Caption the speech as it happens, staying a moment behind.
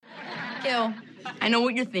Kel, I know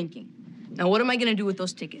what you're thinking. Now, what am I gonna do with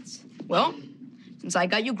those tickets? Well, since I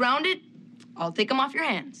got you grounded, I'll take them off your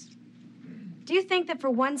hands. Do you think that for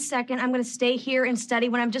 1 second I'm going to stay here and study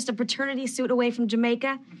when I'm just a paternity suit away from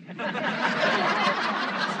Jamaica?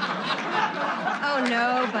 Oh,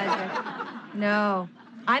 no, Buzzer. No,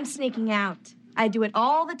 I'm sneaking out. I do it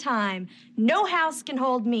all the time. No house can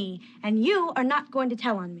hold me, and you are not going to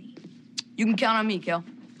tell on me. You can count on me, Kel.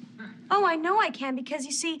 Oh, I know I can, because,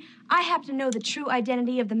 you see, I happen to know the true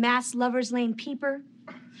identity of the masked Lover's Lane peeper.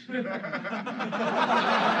 You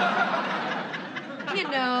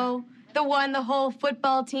know, the one the whole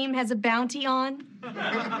football team has a bounty on.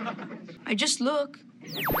 I just look.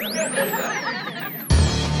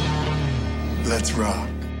 Let's rock.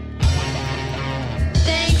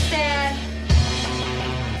 Thanks, Dad.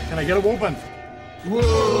 Can I get a whooping?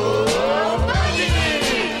 Whoa,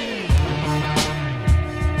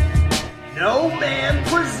 No Man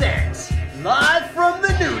presents, live from the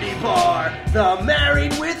nudie bar, the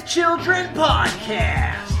Married with Children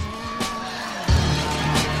podcast.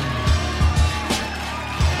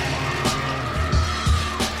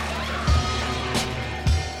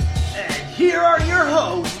 And here are your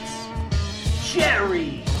hosts,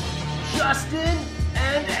 Jerry, Justin,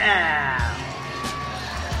 and Al.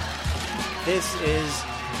 This is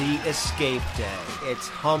the escape day. It's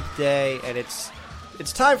hump day, and it's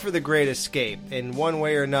time for the great escape in one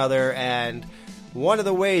way or another, and one of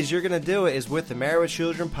the ways you're going to do it is with the Married with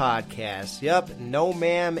Children podcast. Yep, No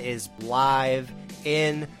Ma'am is live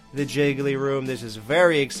in the Jiggly Room. This is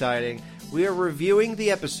very exciting. We are reviewing the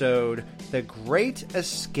episode The Great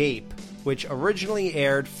Escape, which originally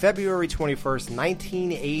aired February 21st,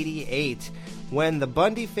 1988. When the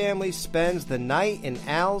Bundy family spends the night in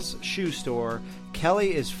Al's shoe store,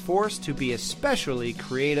 Kelly is forced to be especially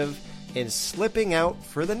creative in slipping out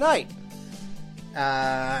for the night.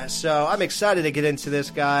 So I'm excited to get into this,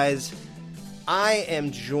 guys. I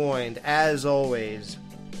am joined, as always,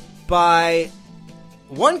 by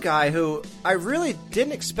one guy who I really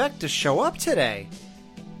didn't expect to show up today.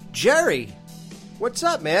 Jerry, what's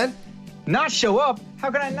up, man? Not show up?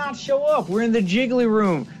 How can I not show up? We're in the Jiggly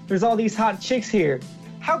Room. There's all these hot chicks here.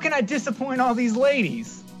 How can I disappoint all these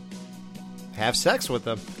ladies? Have sex with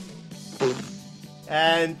them.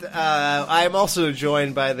 And I'm also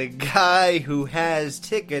joined by the guy who has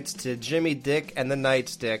tickets to Jimmy Dick and the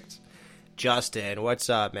Nightsticks. Justin, what's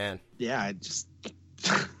up, man? Yeah, I just...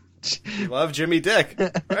 You love Jimmy Dick.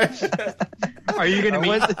 Are you going to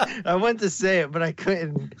meet... I went to say it, but I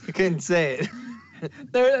couldn't say it.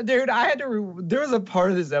 Dude, I had to... There was a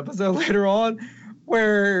part of this episode later on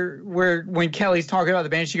where when Kelly's talking about the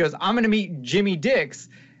band, she goes, I'm going to meet Jimmy Dicks.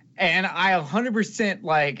 And I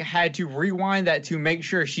 100% had to rewind that to make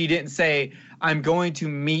sure she didn't say, I'm going to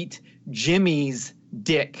meet Jimmy's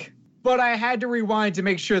dick. But I had to rewind to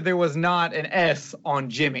make sure there was not an S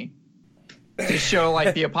on Jimmy. To show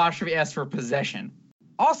the apostrophe S for possession.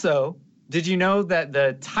 Also, did you know that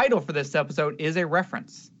the title for this episode is a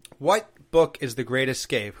reference? What book is The Great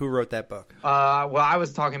Escape? Who wrote that book? Well, I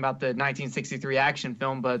was talking about the 1963 action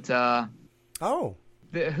film, but... Oh.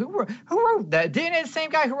 Who wrote that? Didn't it the same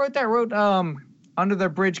guy who wrote that wrote Under the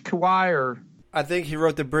Bridge Kauai or... I think he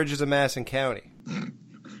wrote The Bridges of Madison County.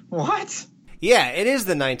 What? Yeah, it is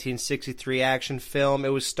the 1963 action film.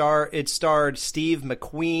 It starred Steve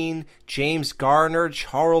McQueen, James Garner,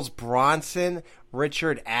 Charles Bronson,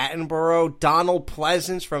 Richard Attenborough, Donald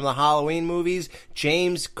Pleasance from the Halloween movies,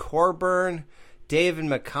 James Coburn, David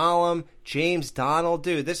McCallum, James Donald.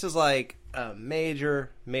 Dude, this is a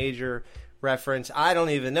major reference. I don't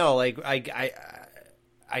even know.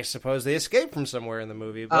 I suppose they escaped from somewhere in the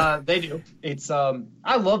movie. But... They do. It's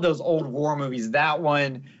I love those old war movies. That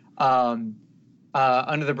one,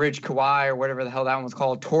 Under the Bridge Kauai or whatever the hell that one was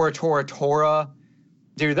called, Tora.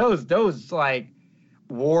 Dude, those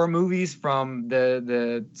war movies from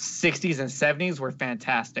the 60s and 70s were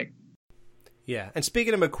fantastic. Yeah, and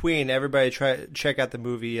speaking of McQueen, everybody check out the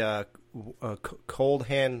movie Cold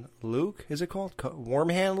Hand Luke. Is it called Warm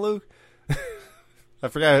Hand Luke? I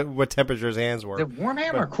forgot what temperature his hands were. The warm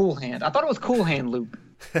hand or cool hand? I thought it was cool hand Luke.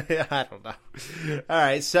 I don't know. All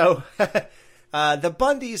right, so the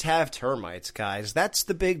Bundys have termites, guys. That's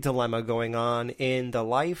the big dilemma going on in the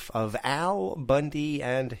life of Al Bundy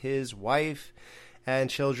and his wife and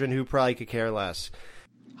children who probably could care less.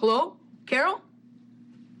 Hello? Carol?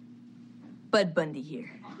 Bud Bundy here.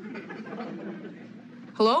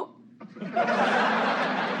 Hello?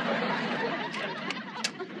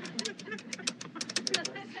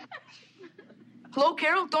 Hello,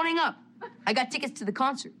 Carol? Don't hang up. I got tickets to the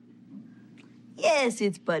concert. Yes,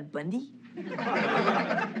 it's Bud Bundy.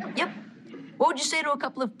 Yep. What would you say to a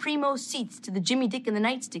couple of primo seats to the Jimmy Dick and the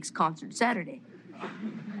Nightsticks concert Saturday?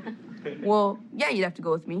 Well, yeah, you'd have to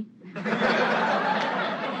go with me.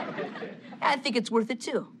 I think it's worth it,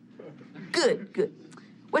 too. Good.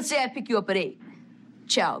 Let's say I pick you up at 8.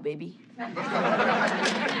 Ciao, baby.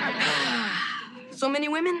 So many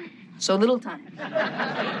women, so little time.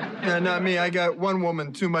 No, not me. I got one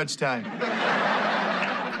woman, too much time.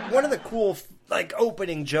 One of the cool,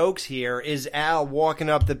 opening jokes here is Al walking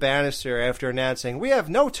up the banister after announcing, "We have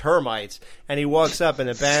no termites," and he walks up and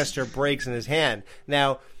the banister breaks in his hand.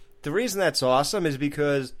 Now, the reason that's awesome is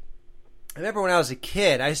because I remember when I was a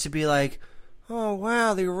kid, I used to be like, "Oh,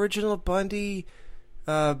 wow, the original Bundy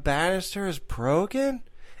banister is broken?"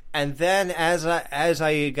 And then as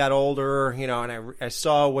I got older, and I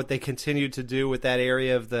saw what they continued to do with that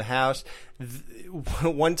area of the house,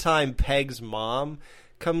 one time Peg's mom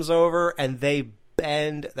comes over and they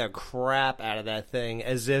bend the crap out of that thing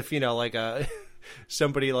as if,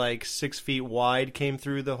 somebody 6 feet wide came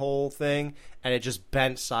through the whole thing and it just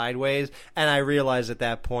bent sideways. And I realized at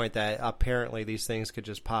that point that apparently these things could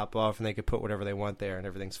just pop off and they could put whatever they want there and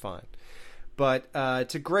everything's fine. But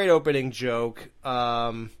it's a great opening joke.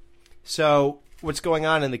 So what's going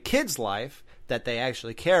on in the kid's life that they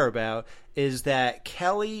actually care about is that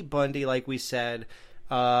Kelly Bundy, like we said,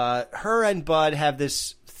 her and Bud have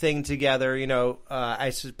this thing together. I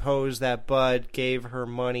suppose that Bud gave her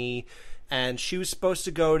money and she was supposed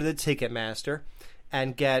to go to the Ticketmaster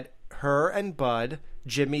and get her and Bud,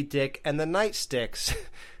 Jimmy Dick, and the Nightsticks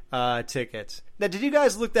tickets. Now, did you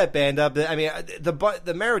guys look that band up? I mean,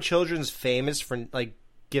 the Marrow Children's famous for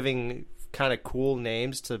giving kind of cool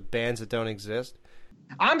names to bands that don't exist.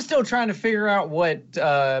 I'm still trying to figure out what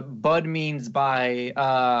Bud means by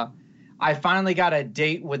I finally got a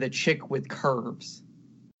date with a chick with curves.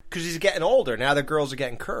 Because he's getting older. Now the girls are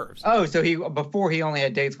getting curves. Oh, so before he only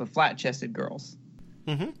had dates with flat-chested girls.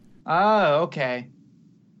 Mm-hmm. Oh, okay.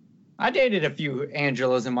 I dated a few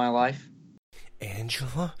Angelas in my life.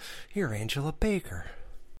 Angela? You're Angela Baker.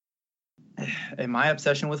 In my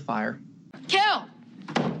obsession with fire. Kel!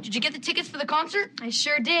 Did you get the tickets for the concert? I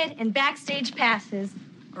sure did, and backstage passes.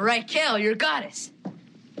 All right, Kel, you're a goddess.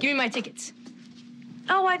 Give me my tickets.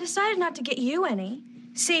 Oh, I decided not to get you any.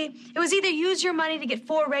 See, it was either use your money to get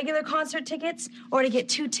 4 regular concert tickets or to get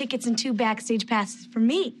 2 tickets and 2 backstage passes for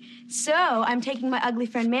me. So I'm taking my ugly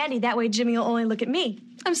friend Mandy. That way Jimmy will only look at me.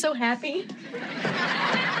 I'm so happy.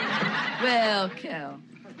 Well, Kel,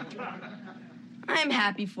 I'm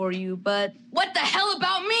happy for you, but what the hell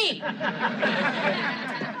about me?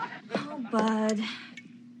 Oh, Bud.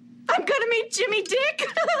 I'm gonna meet Jimmy Dick.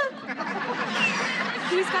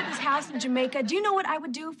 He's got this house in Jamaica. Do you know what I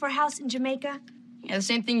would do for a house in Jamaica? Yeah, the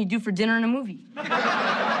same thing you do for dinner in a movie.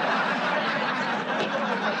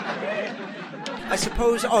 I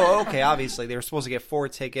suppose, okay, obviously, they were supposed to get 4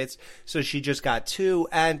 tickets, so she just got 2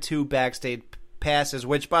 and 2 backstage passes,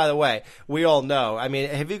 which, by the way, we all know. I mean,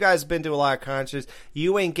 have you guys been to a lot of concerts?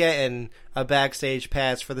 You ain't getting a backstage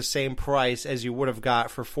pass for the same price as you would have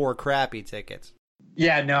got for 4 crappy tickets.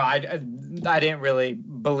 Yeah, no, I didn't really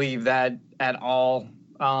believe that at all.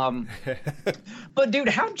 But dude,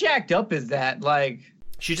 how jacked up is that?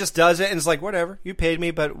 She just does it and it's like, whatever, you paid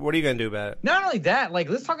me, but what are you gonna do about it? Not only that,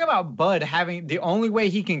 let's talk about Bud having the only way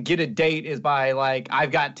he can get a date is by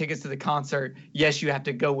I've got tickets to the concert. Yes, you have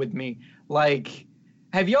to go with me.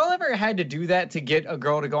 Have y'all ever had to do that to get a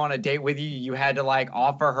girl to go on a date with you? You had to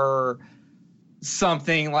offer her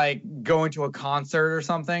something going to a concert or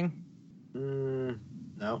something?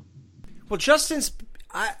 No. Well, Justin's,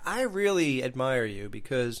 I really admire you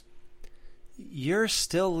because you're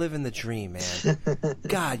still living the dream, man.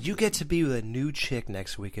 God, you get to be with a new chick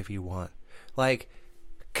next week if you want.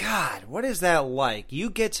 God, what is that like? You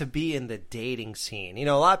get to be in the dating scene.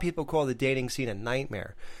 A lot of people call the dating scene a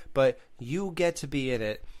nightmare, but you get to be in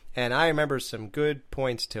it. And I remember some good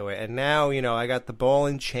points to it. And now, I got the ball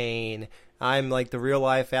and chain. I'm like the real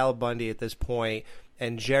life Al Bundy at this point.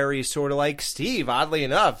 And Jerry's sort of like Steve, oddly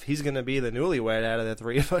enough. He's going to be the newlywed out of the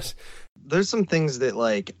 3 of us. There's some things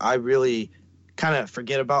that I really kind of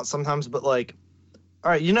forget about sometimes, but all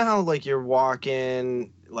right, you know how you're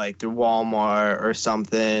walking through Walmart or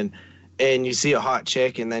something and you see a hot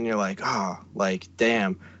chick and then you're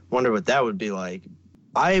damn, wonder what that would be like.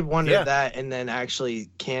 I wondered that and then actually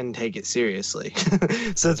can take it seriously.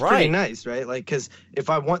 So it's pretty nice, right? Because if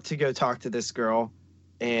I want to go talk to this girl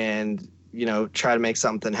and try to make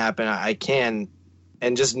something happen, I can.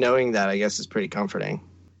 And just knowing that, I guess, is pretty comforting.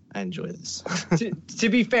 I enjoy this. to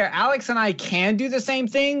be fair, Alex and I can do the same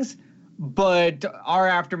things, but our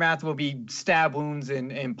aftermath will be stab wounds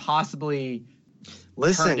and possibly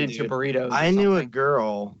turned into burritos. I knew a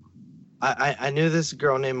girl I knew this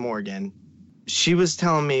girl named Morgan. She was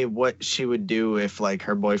telling me what she would do if like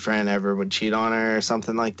her boyfriend ever would cheat on her or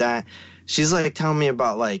something like that. She's like telling me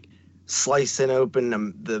about like slicing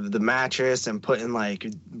open the mattress and putting like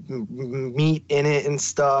meat in it and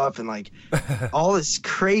stuff and like all this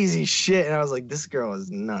crazy shit. And I was like, this girl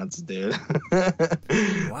is nuts, dude.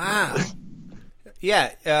 Wow.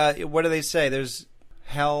 Yeah. What do they say? There's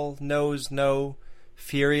hell knows no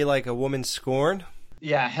fury like a woman scorned.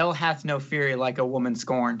 Yeah, hell hath no fury like a woman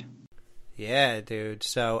scorned. Yeah, dude.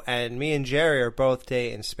 So, and me and Jerry are both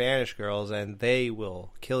dating Spanish girls, and they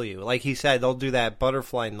will kill you. Like he said, they'll do that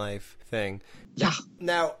butterfly knife thing. Yeah.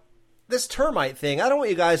 Now, this termite thing, I don't want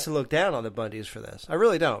you guys to look down on the Bundys for this. I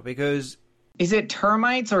really don't, because... Is it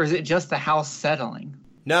termites or is it just the house settling?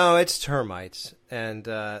 No, it's termites. And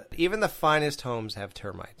even the finest homes have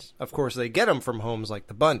termites. Of course, they get them from homes like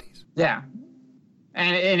the Bundys. Yeah.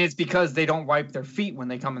 And it's because they don't wipe their feet when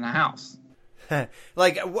they come in the house.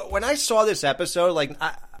 Like, when I saw this episode, like,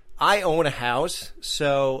 I own a house,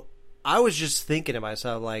 so I was just thinking to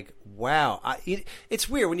myself, like, wow. It's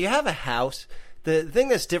weird. When you have a house, the thing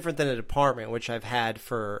that's different than an apartment, which I've had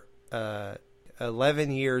for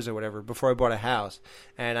 11 years or whatever before I bought a house,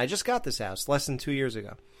 and I just got this house less than 2 years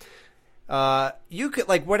ago. You could,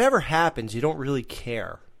 like, whatever happens, you don't really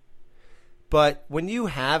care. But when you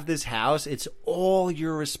have this house, it's all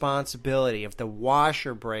your responsibility. If the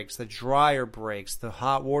washer breaks, the dryer breaks, the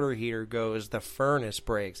hot water heater goes, the furnace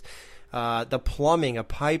breaks, the plumbing, a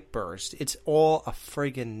pipe burst, it's all a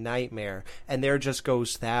friggin' nightmare. And there just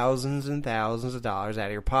goes thousands and thousands of dollars out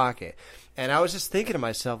of your pocket. And I was just thinking to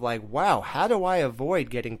myself, like, wow, how do I avoid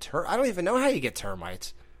getting I don't even know how you get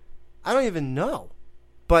termites. I don't even know.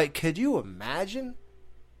 But could you imagine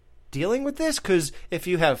dealing with this? Because if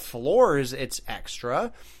you have floors, it's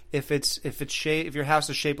extra. If your house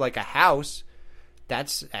is shaped like a house,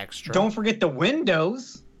 that's extra. Don't forget the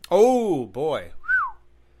windows. Oh boy.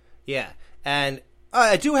 Yeah, and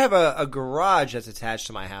I do have a garage that's attached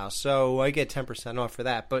to my house, so I get 10% off for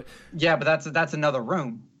that. But yeah, but that's another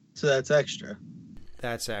room. So that's extra.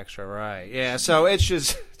 That's extra, right? Yeah. So it's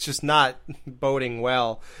just not boding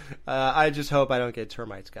well. I just hope I don't get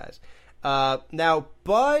termites, guys. Now,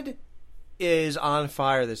 Bud is on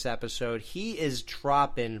fire this episode. He is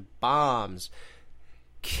dropping bombs.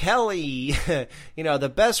 Kelly,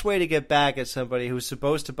 the best way to get back at somebody who's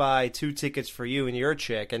supposed to buy 2 tickets for you and your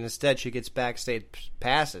chick, and instead she gets backstage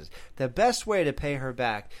passes, the best way to pay her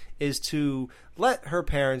back is to let her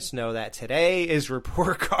parents know that today is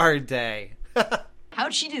report card day.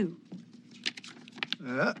 How'd she do?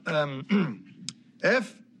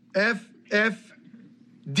 F,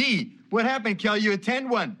 D. What happened, Kel? You attend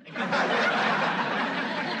one.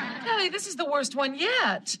 Kelly, this is the worst one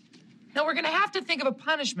yet. Now, we're going to have to think of a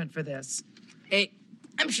punishment for this. Hey,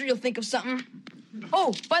 I'm sure you'll think of something.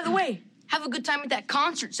 Oh, by the way, have a good time at that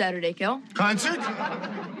concert Saturday, Kel. Concert?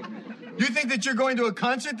 You think that you're going to a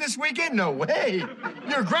concert this weekend? No way.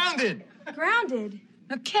 You're grounded. Grounded?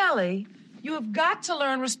 Now, Kelly, you have got to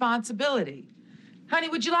learn responsibility. Honey,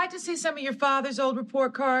 would you like to see some of your father's old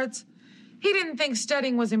report cards? He didn't think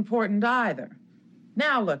studying was important either.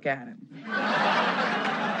 Now look at him.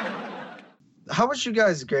 How was you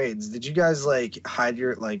guys' grades? Did you guys hide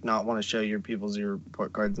your not want to show your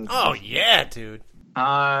report cards and stuff? Oh yeah, dude.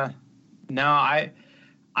 No, I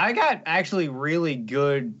got actually really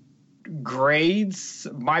good grades.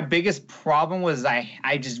 My biggest problem was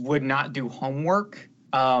I just would not do homework.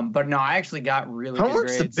 But no, I actually got really good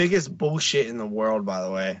grades. Homework's the biggest bullshit in the world, by the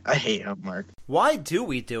way. I hate homework. Why do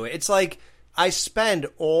we do it? It's like I spend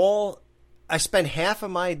half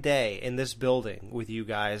of my day in this building with you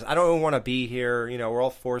guys. I don't even want to be here. We're all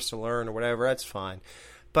forced to learn or whatever. That's fine.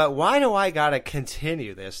 But why do I got to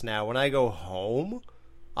continue this now? When I go home,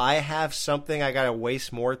 I have something I got to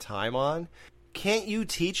waste more time on. Can't you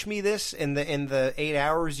teach me this in the 8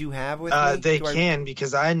 hours you have with me? They can,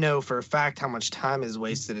 because I know for a fact how much time is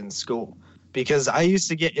wasted in school. Because I used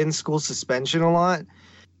to get in-school suspension a lot.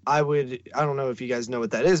 I don't know if you guys know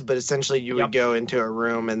what that is, but essentially you would go into a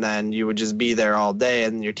room and then you would just be there all day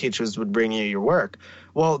and your teachers would bring you your work.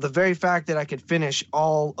 Well, the very fact that I could finish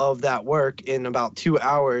all of that work in about 2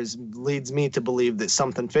 hours leads me to believe that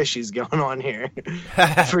something fishy is going on here.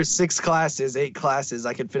 For 8 classes,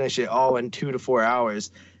 I could finish it all in 2 to 4 hours.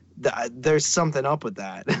 There's something up with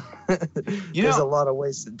that. There's a lot of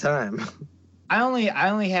wasted time. I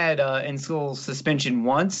only had in-school suspension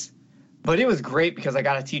once, but it was great because I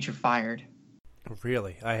got a teacher fired.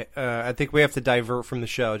 Really? I think we have to divert from the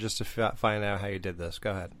show just to find out how you did this.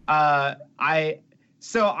 Go ahead.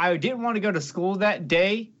 So I didn't want to go to school that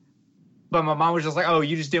day, but my mom was just like, "Oh,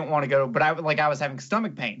 you just didn't want to go." But I was having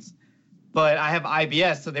stomach pains, but I have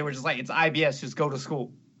IBS, so they were just like, it's IBS, just go to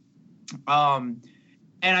school. And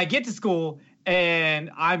I get to school,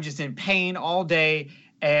 and I'm just in pain all day,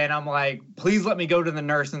 and I'm like, please let me go to the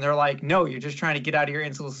nurse. And they're like, no, you're just trying to get out of your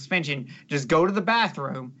insulin suspension. Just go to the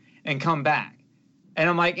bathroom and come back. And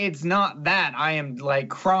I'm like, it's not that. I am, like,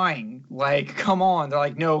 crying. Like, come on. They're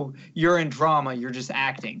like, no, you're in drama. You're just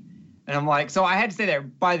acting. And I'm like, so I had to stay there.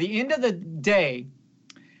 By the end of the day,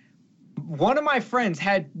 one of my friends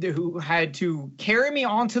who had to carry me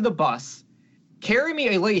onto the bus, carry me,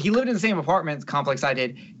 he lived in the same apartment complex I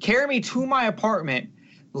did, carry me to my apartment,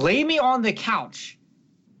 lay me on the couch,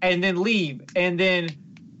 and then leave. And then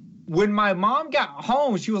when my mom got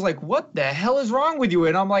home, she was like, what the hell is wrong with you?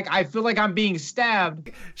 And I'm like, I feel like I'm being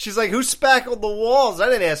stabbed. She's like, who spackled the walls? I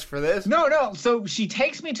didn't ask for this. No. So she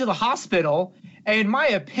takes me to the hospital, and my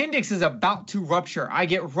appendix is about to rupture. I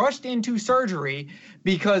get rushed into surgery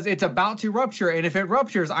because it's about to rupture, and if it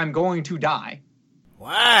ruptures, I'm going to die.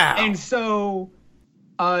 Wow. And so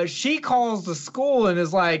she calls the school and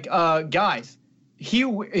is like, guys,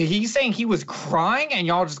 he's saying he was crying and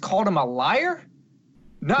y'all just called him a liar?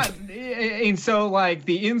 And so, like,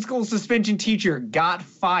 the in-school suspension teacher got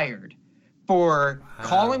fired for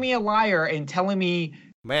calling me a liar and telling me...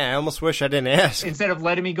 Man, I almost wish I didn't ask. Instead of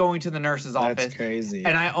letting me go into the nurse's office. That's crazy.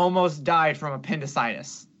 And I almost died from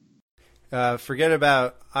appendicitis. Forget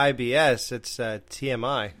about IBS. It's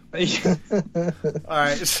TMI. All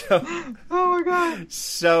right. So, oh my God.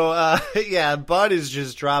 So, yeah, Bud is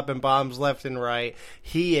just dropping bombs left and right.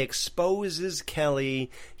 He exposes Kelly.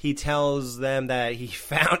 He tells them that he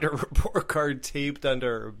found a report card taped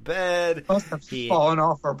under her bed. Must have fallen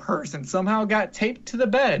off her purse and somehow got taped to the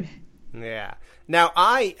bed. Yeah. Now,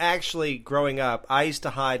 I actually, growing up, I used to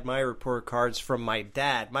hide my report cards from my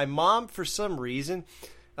dad. My mom, for some reason...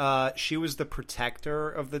 she was the protector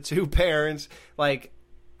of the two parents. Like,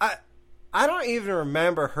 I don't even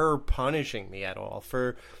remember her punishing me at all.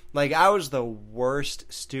 I was the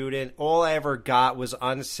worst student. All I ever got was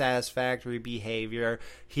unsatisfactory behavior.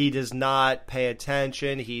 He does not pay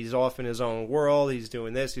attention. He's off in his own world. He's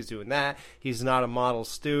doing this. He's doing that. He's not a model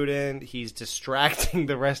student. He's distracting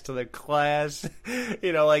the rest of the class.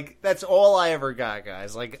 That's all I ever got,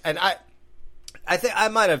 guys. I think I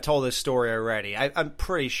might have told this story already. I'm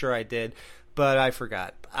pretty sure I did, but I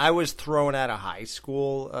forgot. I was thrown out of high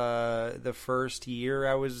school the first year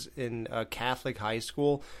I was in a Catholic high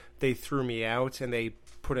school. They threw me out, and they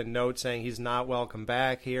put a note saying he's not welcome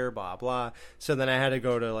back here, blah, blah. So then I had to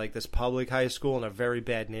go to, this public high school in a very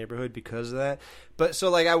bad neighborhood because of that. But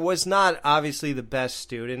so, I was not obviously the best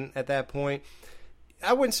student at that point.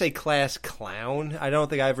 I wouldn't say class clown. I don't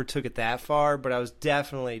think I ever took it that far, but I was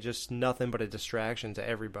definitely just nothing but a distraction to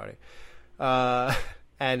everybody. And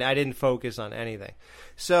I didn't focus on anything.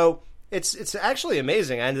 So it's actually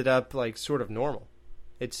amazing. I ended up sort of normal.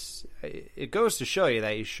 It goes to show you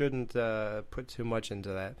that you shouldn't put too much into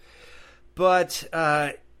that. But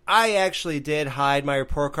I actually did hide my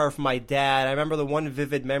report card from my dad. I remember the one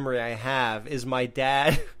vivid memory I have is my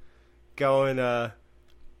dad going,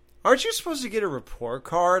 aren't you supposed to get a report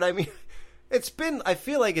card? I mean, I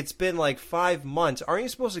feel like it's been 5 months. Aren't you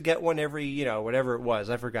supposed to get one every, whatever it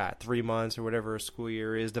was? I forgot, 3 months or whatever a school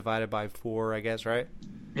year is divided by 4, I guess, right?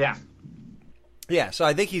 Yeah. Yeah, so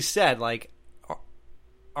I think he said,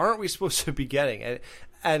 aren't we supposed to be getting it?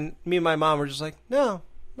 And me and my mom were just like, no,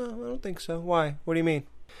 I don't think so. Why? What do you mean?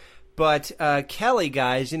 But Kelly,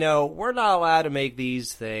 guys, we're not allowed to make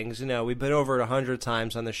these things. We've been over it 100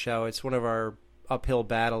 times on the show. It's one of our uphill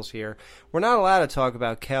battles here. We're not allowed to talk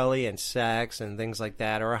about Kelly and sex and things like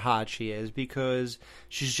that, or how hot she is, because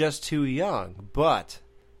she's just too young. But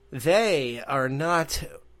they are not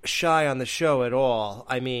shy on the show at all.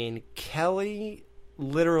 I mean, Kelly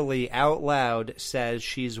literally out loud says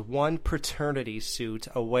she's one paternity suit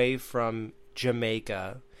away from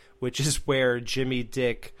Jamaica, which is where Jimmy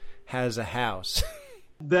Dick has a house.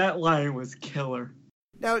 That line was killer.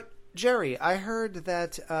 Now, Jerry, I heard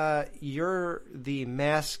that you're the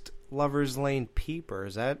masked Lover's Lane peeper.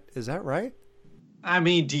 Is that right? I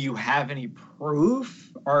mean, do you have any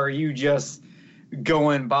proof? Or are you just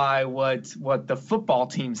going by what the football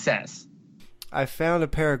team says? I found a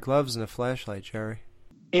pair of gloves and a flashlight, Jerry.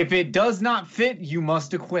 If it does not fit, you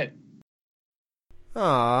must acquit.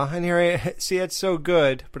 Aw, and here see, that's so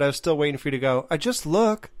good, but I was still waiting for you to go, I just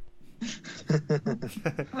look.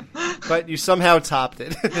 But you somehow topped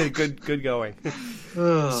it. Good going.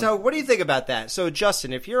 So what do you think about that? So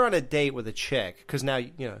Justin, if you're on a date with a chick, because now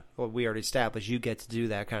we already established you get to do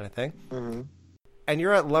that kind of thing, mm-hmm. and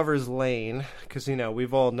you're at Lover's Lane, because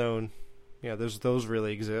we've all known those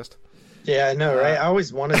really exist. Yeah, I know, right? I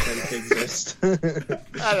always wanted them to exist. I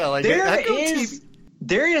don't know, like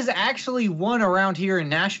There is actually one around here in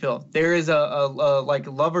Nashville. There is a like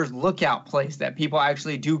Lover's Lookout place that people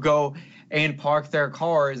actually do go and park their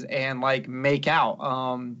cars and like make out.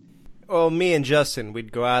 Well, me and Justin,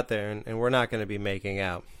 we'd go out there, and we're not going to be making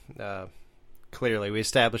out. Clearly, we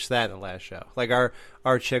established that in the last show. Like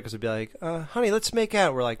our chicks would be like, "Honey, let's make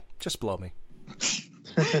out." We're like, "Just blow me."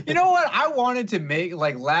 You know what? I wanted to make,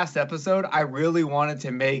 like last episode, I really wanted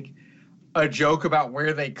to make a joke about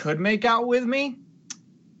where they could make out with me.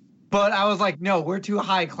 But I was like, no, we're too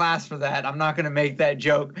high class for that. I'm not going to make that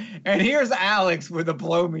joke. And here's Alex with a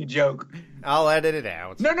blow me joke. I'll edit it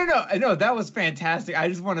out. No, that was fantastic. I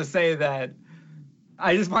just want to say that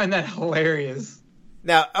I just find that hilarious.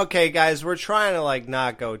 Now, okay, guys, we're trying to like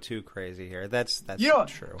not go too crazy here. That's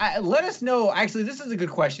true. Let us know. Actually, this is a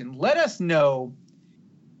good question. Let us know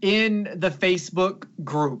in the Facebook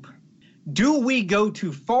group. Do we go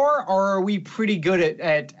too far, or are we pretty good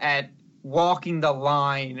at walking the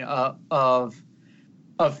line of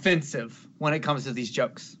offensive when it comes to these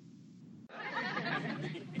jokes?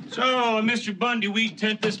 So, Mr. Bundy, we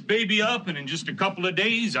tent this baby up, and in just a couple of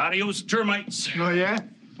days, adios termites. Oh, yeah?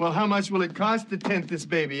 Well, how much will it cost to tent this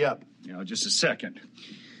baby up? Just a second.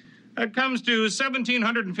 That comes to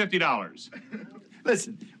 $1,750.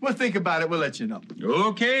 Listen, we'll think about it. We'll let you know.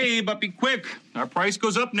 Okay, but be quick. Our price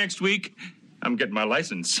goes up next week. I'm getting my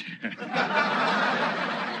license.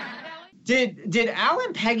 Did Al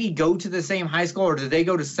and Peggy go to the same high school, or did they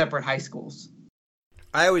go to separate high schools?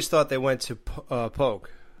 I always thought they went to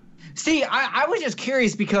Polk. See, I was just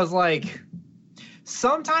curious because, like,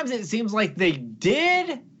 sometimes it seems like they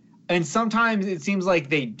did, and sometimes it seems like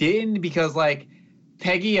they didn't because, like,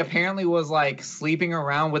 Peggy apparently was, like, sleeping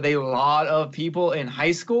around with a lot of people in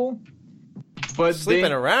high school. But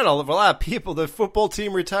sleeping around with a lot of people. The football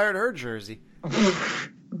team retired her jersey.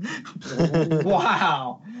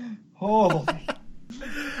 Wow. Oh.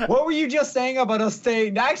 What were you just saying about us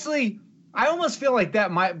staying? Actually, I almost feel like that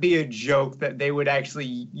might be a joke that they would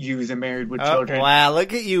actually use in Married with Children. Wow,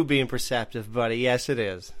 look at you being perceptive, buddy. Yes, it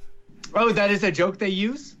is. Oh, that is a joke they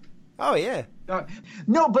use? Oh, yeah.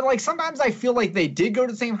 No, but like sometimes I feel like they did go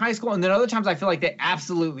to the same high school, and then other times I feel like they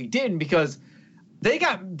absolutely didn't because they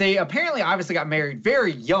apparently obviously got married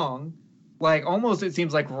very young, like almost it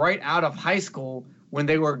seems like right out of high school when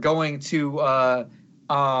they were going to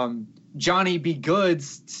Johnny B.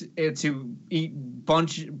 Good's to eat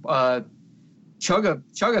Chugga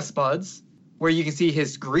Spuds, where you can see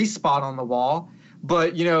his grease spot on the wall.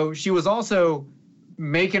 But, she was also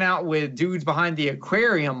making out with dudes behind the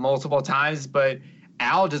aquarium multiple times, but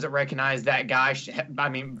Al doesn't recognize that guy. I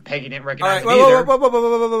mean, Peggy didn't recognize him either.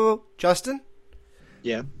 Whoa. Justin?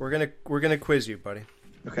 Yeah? We're gonna quiz you, buddy.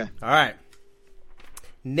 Okay. All right.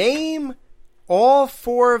 Name all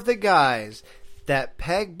 4 of the guys that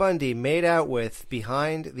Peg Bundy made out with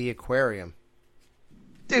behind the aquarium.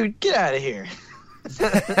 Dude, get out of here.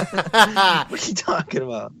 What are you talking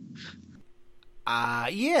about?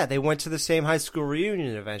 Yeah, they went to the same high school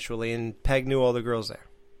reunion eventually, and Peg knew all the girls there.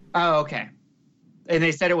 Oh, okay. And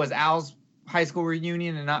they said it was Al's high school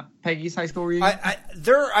reunion and not Peggy's high school reunion?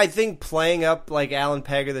 They're, I think, playing up like Al and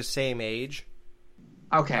Peg are the same age.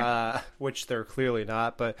 Okay. Which they're clearly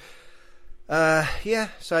not, but yeah,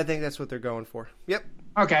 so I think that's what they're going for. Yep.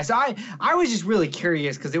 Okay, so I was just really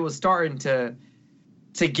curious because it was starting to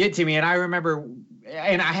get to me, and I remember,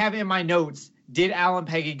 and I have in my notes, did Al and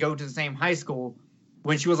Peggy go to the same high school?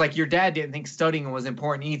 When she was like, your dad didn't think studying was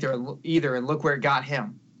important either, and look where it got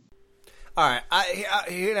him. All right,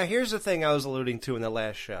 now here's the thing I was alluding to in the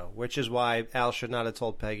last show, which is why Al should not have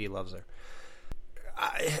told Peggy he loves her.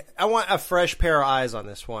 I want a fresh pair of eyes on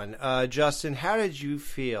this one. Justin, how did you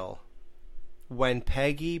feel when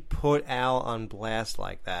Peggy put Al on blast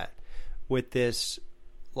like that with this,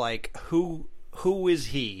 like, who is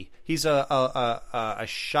he? He's a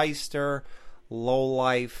shyster,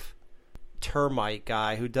 lowlife, termite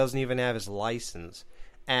guy who doesn't even have his license.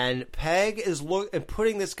 And Peg is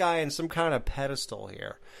putting this guy in some kind of pedestal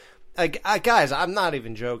here. Like, guys, I'm not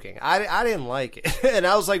even joking. I didn't like it. And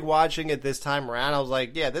I was like watching it this time around. I was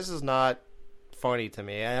like, yeah, this is not funny to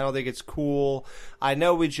me. I don't think it's cool. I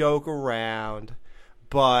know we joke around,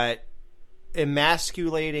 but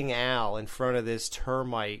emasculating Al in front of this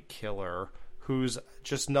termite killer who's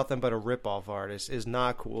just nothing but a ripoff artist is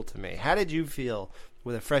not cool to me. How did you feel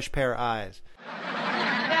with a fresh pair of eyes?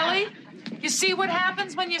 Ellie, you see what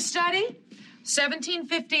happens when you study?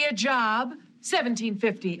 $17.50 a job,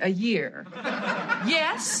 $17.50 a year.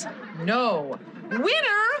 Yes, no.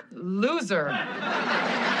 Winner, loser.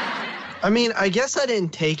 I mean, I guess I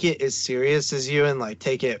didn't take it as serious as you and like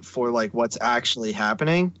take it for like what's actually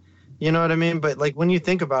happening. You know what I mean? But like when you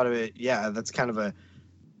think about it, yeah, that's kind of a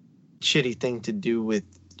shitty thing to do with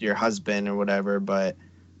your husband or whatever. But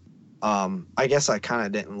I guess I kind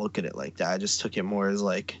of didn't look at it like that. I just took it more as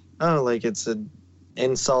like, oh, like it's an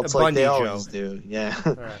insults like they always do. Yeah.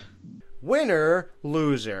 All right. Winner,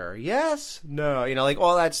 loser. Yes, no, like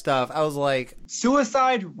all that stuff. I was like,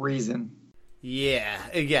 Suicide, reason.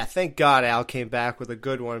 Yeah. Thank God Al came back with a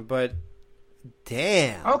good one, but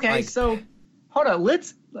damn. Okay, so hold on.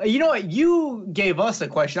 You know what? You gave us a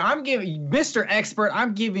question. I'm giving Mr. Expert.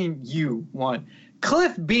 I'm giving you one.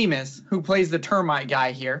 Cliff Bemis, who plays the termite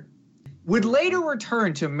guy here, would later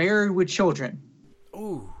return to Married with Children.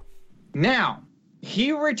 Ooh. Now,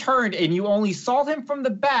 he returned, and you only saw him from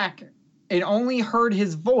the back and only heard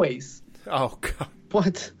his voice. Oh God.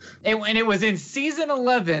 What? And it was in season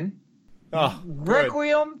 11. Oh,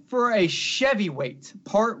 Requiem for a Chevyweight,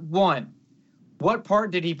 Part 1. What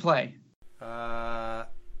part did he play?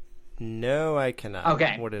 No, I cannot.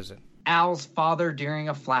 Okay. What is it? Al's father during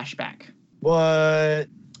a flashback. What?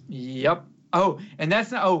 Yep. Oh, and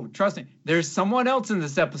that's not... Oh, trust me. There's someone else in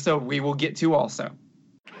this episode we will get to also.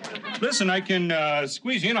 Listen, I can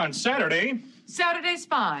squeeze you in on Saturday. Saturday's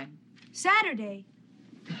fine. Saturday.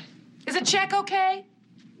 Is a check okay?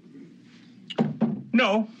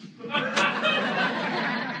 No.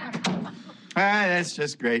 That's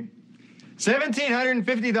just great.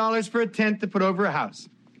 $1,750 for a tent to put over a house.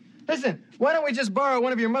 Listen, why don't we just borrow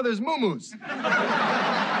one of your mother's moo-moos? The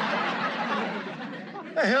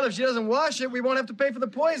hell, if she doesn't wash it, we won't have to pay for the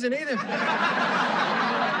poison either.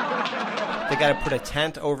 They got to put a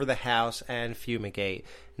tent over the house and fumigate.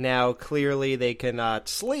 Now, clearly, they cannot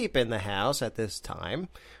sleep in the house at this time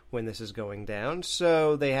when this is going down,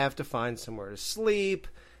 so they have to find somewhere to sleep.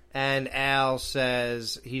 And Al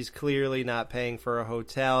says he's clearly not paying for a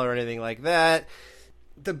hotel or anything like that.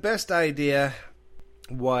 The best idea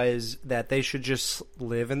was that they should just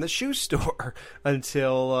live in the shoe store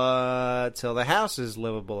until the house is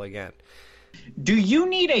livable again. Do you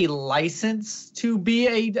need a license to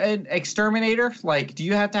be an exterminator? Like, do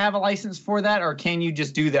you have to have a license for that, or can you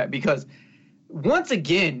just do that? Because, once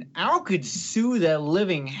again, Al could sue the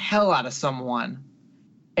living hell out of someone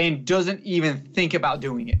and doesn't even think about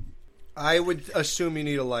doing it. I would assume you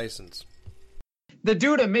need a license. The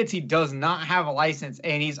dude admits he does not have a license,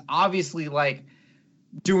 and he's obviously, like,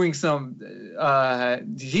 doing some...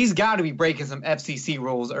 he's got to be breaking some FCC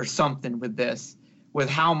rules or something with this. With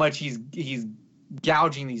how much he's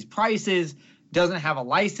gouging these prices, doesn't have a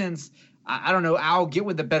license. I don't know, Al, get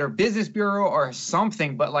with the Better Business Bureau or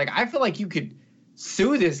something, but like I feel like you could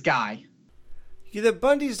sue this guy. Yeah, the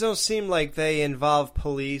Bundys don't seem like they involve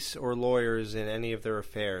police or lawyers in any of their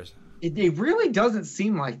affairs. It really doesn't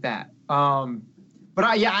seem like that. But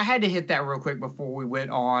I had to hit that real quick before we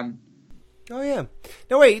went on. Oh, yeah.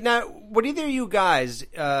 Now, wait, would either of you guys,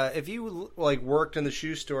 if you like worked in the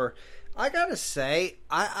shoe store... I gotta say,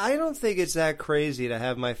 I don't think it's that crazy to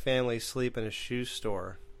have my family sleep in a shoe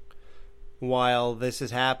store while this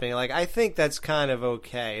is happening. Like, I think that's kind of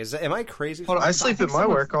okay. Am I crazy? I sleep at my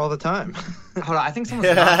work all the time. Hold on, I think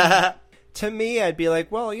someone's To me, I'd be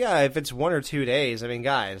like, well, yeah, if it's 1 or 2 days, I mean,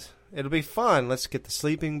 guys, it'll be fun. Let's get the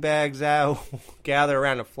sleeping bags out, gather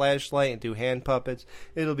around a flashlight, and do hand puppets.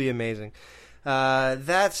 It'll be amazing.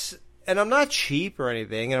 And I'm not cheap or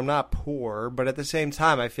anything, and I'm not poor, but at the same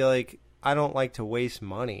time, I feel like I don't like to waste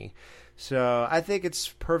money. So I think it's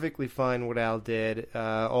perfectly fine what Al did,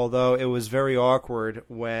 although it was very awkward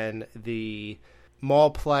when the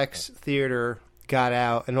Mallplex Theater got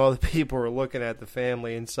out and all the people were looking at the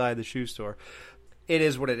family inside the shoe store. It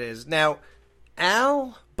is what it is. Now,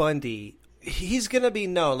 Al Bundy, he's going to be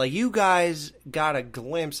known. Like, you guys got a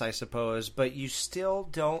glimpse, I suppose, but you still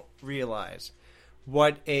don't realize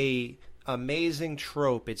what a amazing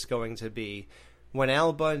trope it's going to be when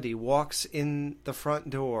Al Bundy walks in the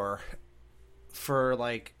front door for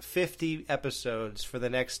like 50 episodes for the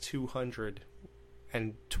next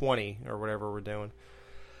 220 or whatever we're doing.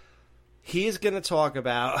 He's going to talk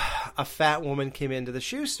about a fat woman came into the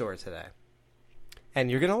shoe store today.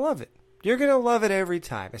 And you're going to love it. You're going to love it every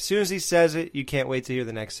time. As soon as he says it, you can't wait to hear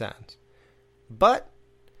the next sentence. But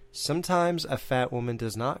sometimes a fat woman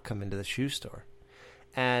does not come into the shoe store.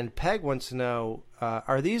 And Peg wants to know,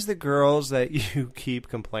 are these the girls that you keep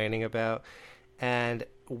complaining about? And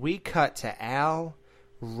we cut to Al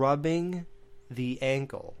rubbing the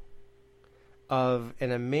ankle of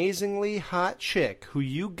an amazingly hot chick who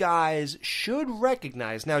you guys should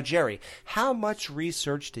recognize. Now, Jerry, how much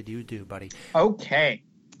research did you do, buddy? Okay.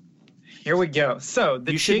 Here we go. So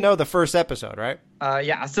you should know the first episode, right?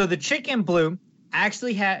 Yeah. So the chick in blue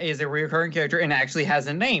actually is a recurring character and actually has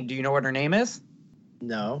a name. Do you know what her name is?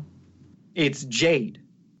 No. It's Jade.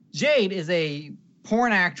 Jade is a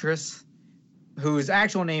porn actress whose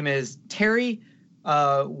actual name is Terry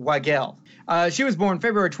Weigel. She was born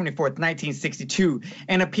February 24th, 1962,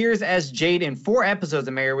 and appears as Jade in 4 episodes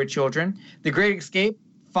of Married with Children, The Great Escape,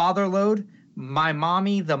 Fatherload, My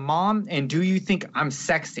Mommy, The Mom, and Do You Think I'm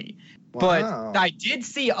Sexy? Wow. But I did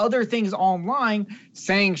see other things online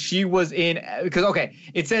saying she was in, because, okay,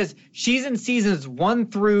 it says she's in seasons 1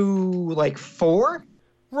 through, 4?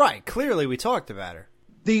 Right, clearly we talked about her.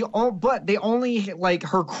 But they only,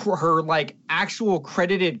 her actual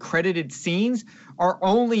credited scenes are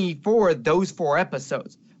only for those 4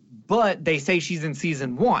 episodes. But they say she's in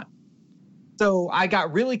season 1. So I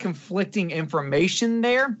got really conflicting information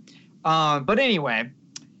there. But anyway,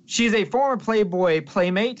 she's a former Playboy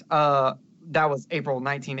playmate. That was April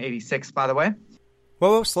 1986, by the way.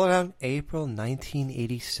 Whoa, slow down. April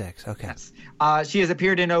 1986. Okay. Yes. She has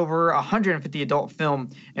appeared in over 150 adult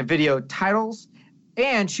film and video titles.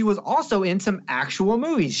 And she was also in some actual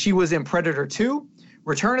movies. She was in Predator 2,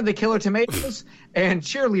 Return of the Killer Tomatoes, and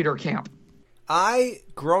Cheerleader Camp. I,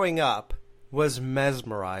 growing up, was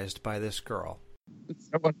mesmerized by this girl.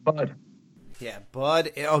 So was Bud. Yeah,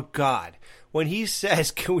 Bud. Oh, God. When he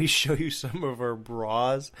says, can we show you some of her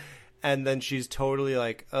bras? And then she's totally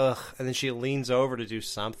like, ugh. And then she leans over to do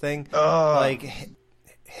something. Like,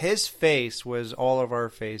 his face was all of our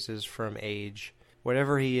faces from age.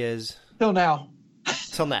 Whatever he is. Till now.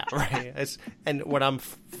 Till now, right? And when I'm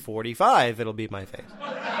 45, it'll be my face.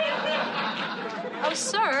 Oh,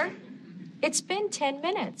 sir, it's been 10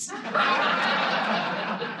 minutes.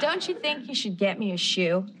 Don't you think you should get me a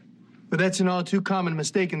shoe? But that's an all too common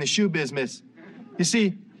mistake in the shoe business. You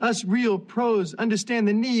see, us real pros understand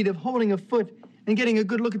the need of holding a foot and getting a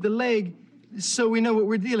good look at the leg so we know what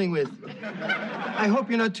we're dealing with. I hope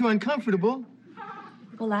you're not too uncomfortable.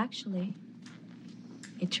 Well, actually,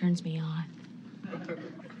 it turns me on.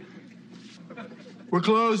 We're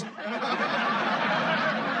closed.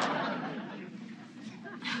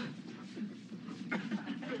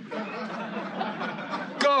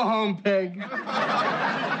 Go home, Peg.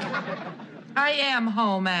 I am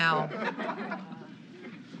home, Al.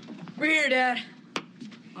 We're here, Dad.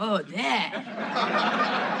 Oh, Dad.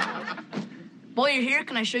 While you're here,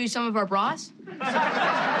 can I show you some of our bras?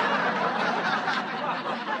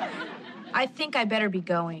 I think I better be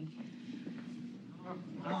going.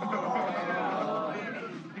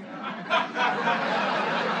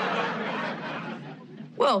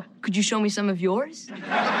 Well, could you show me some of yours?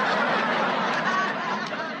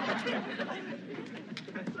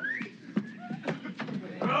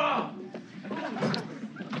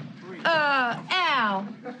 Al.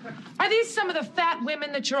 Are these some of the fat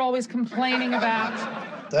women that you're always complaining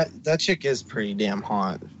about? That chick is pretty damn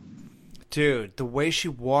hot. Dude, the way she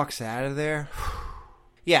walks out of there.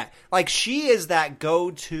 Yeah, like she is that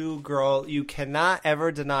go-to girl you cannot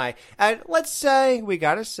ever deny. And let's say, we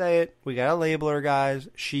gotta say it, we gotta label her, guys.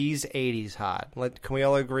 She's 80s hot. Can we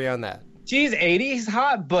all agree on that? She's 80s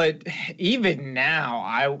hot, but even now,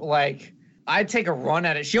 I'd take a run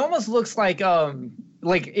at it. She almost looks like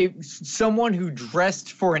someone who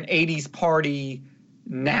dressed for an 80s party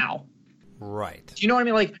now. Right. Do you know what I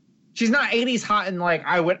mean? Like, she's not 80s hot and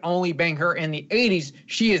I would only bang her in the 80s.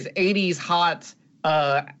 She is 80s hot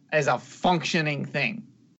as a functioning thing.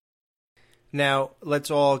 Now,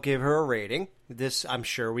 let's all give her a rating. This, I'm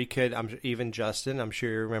sure we could, even Justin, I'm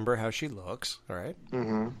sure you remember how she looks, all right?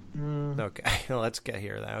 Mm-hmm. Okay, let's get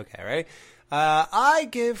here then. Okay, right? I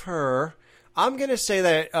give her, I'm going to say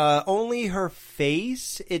that only her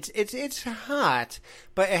face, it's hot,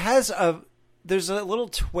 but it has there's a little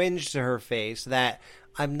twinge to her face that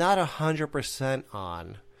I'm not 100%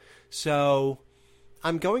 on. So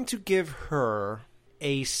I'm going to give her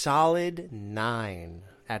a solid 9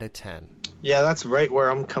 out of 10. Yeah, that's right where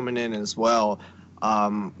I'm coming in as well.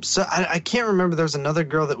 So I can't remember. There's another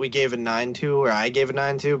girl that we gave a 9 to, or I gave a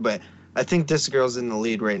 9 to, but I think this girl's in the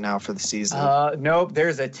lead right now for the season. Nope,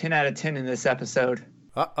 there's a 10 out of 10 in this episode.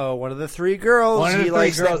 Uh-oh, one of the 3 girls. One of the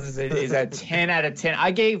 3 girls is a 10 out of 10.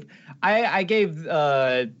 I gave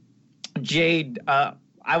Jade,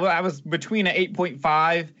 I was between an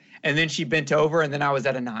 8.5, and then she bent over, and then I was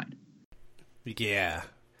at a 9. Yeah.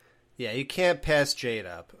 Yeah, you can't pass Jade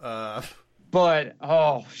up. But,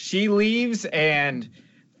 she leaves, and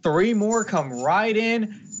 3 more come right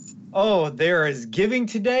in. Oh, there is giving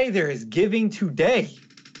today. There is giving today.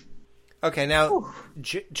 Okay, now,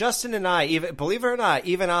 Justin and I, even believe it or not,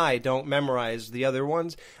 even I don't memorize the other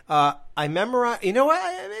ones. I memorize. You know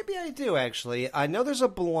what? Maybe I do actually. I know there's a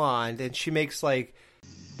blonde, and she makes like.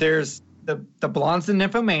 There's the blonde's the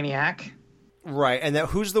nymphomaniac. Right, and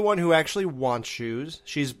who's the one who actually wants shoes?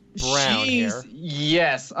 She's brown hair.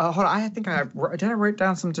 Yes. Hold on. I think did I write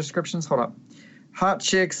down some descriptions? Hold up. Hot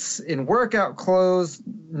chicks in workout clothes.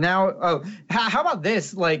 Now, how about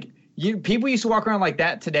this? Like, people used to walk around like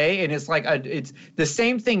that today, and it's like it's the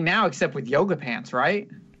same thing now, except with yoga pants, right?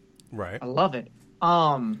 Right. I love it.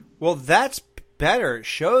 Well, that's better. It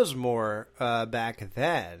shows more back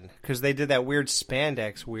then because they did that weird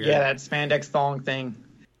spandex Yeah, that spandex thong thing.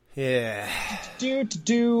 Yeah.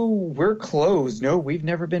 We're closed. No, we've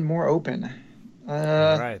never been more open.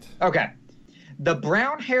 Right. Okay. The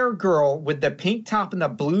brown hair girl with the pink top and the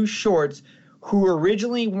blue shorts who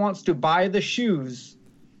originally wants to buy the shoes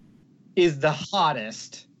is the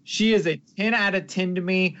hottest. She is a 10 out of 10 to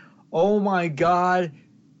me. Oh my God.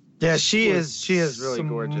 Yeah, she is really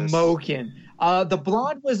gorgeous. Smoking. The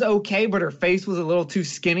blonde was okay, but her face was a little too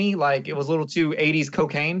skinny. Like it was a little too 80s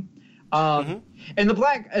cocaine. And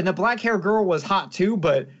the black hair girl was hot too,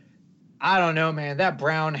 but I don't know, man. That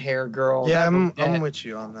brown hair girl. Yeah, I'm with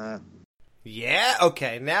you on that. Yeah?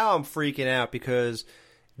 Okay, now I'm freaking out because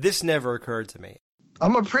this never occurred to me.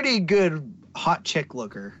 I'm a pretty good hot chick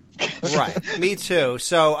looker. Right, me too.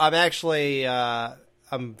 So I'm actually,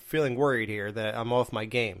 I'm feeling worried here that I'm off my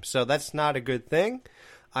game. So that's not a good thing.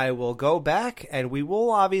 I will go back, and we will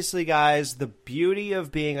obviously, guys, the beauty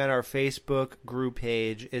of being on our Facebook group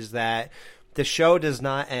page is that the show does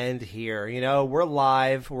not end here. You know, we're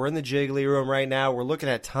live. We're in the Jiggly Room right now. We're looking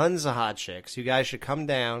at tons of hot chicks. You guys should come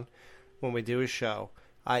down when we do a show.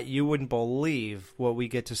 You wouldn't believe what we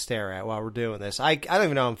get to stare at while we're doing this. I don't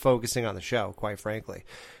even know I'm focusing on the show, quite frankly.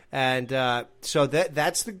 And so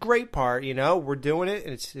that's the great part, you know. We're doing it,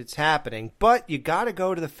 and it's happening. But you got to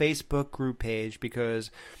go to the Facebook group page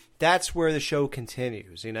because that's where the show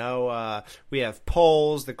continues, you know. We have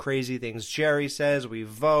polls, the crazy things Jerry says. We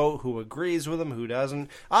vote who agrees with him, who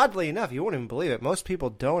doesn't. Oddly enough, you wouldn't even believe it. Most people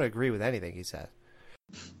don't agree with anything he says.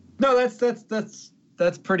 No,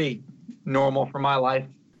 that's pretty normal for my life.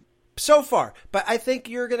 So far. But I think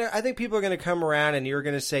people are gonna come around and you're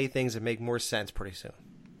gonna say things that make more sense pretty soon.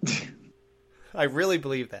 I really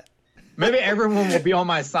believe that. Maybe everyone will be on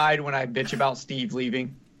my side when I bitch about Steve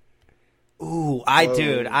leaving. Ooh,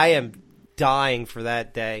 dude, I am dying for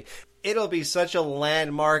that day. It'll be such a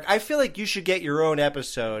landmark. I feel like you should get your own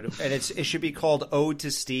episode, and it should be called Ode to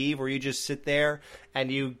Steve, where you just sit there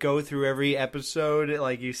and you go through every episode,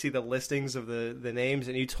 like you see the listings of the names,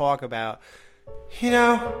 and you talk about, you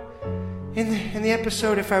know, in the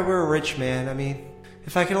episode, if I were a rich man, I mean,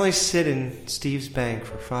 if I could only sit in Steve's bank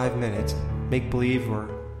for 5 minutes, make believe we're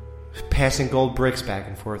passing gold bricks back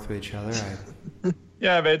and forth with each other.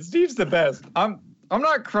 Yeah, man, Steve's the best. I'm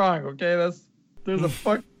not crying, okay? There's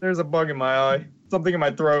a bug in my eye. Something in my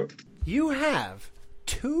throat. You have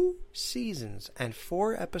 2 seasons and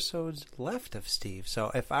 4 episodes left of Steve. So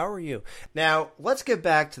if I were you. Now, let's get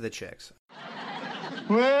back to the chicks.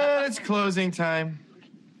 Well, it's closing time.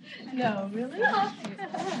 No, really? Look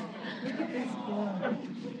at this girl.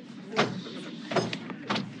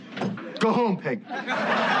 Go home, Peg.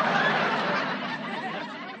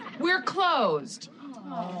 We're closed.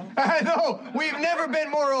 I know. We've never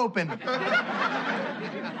been more open.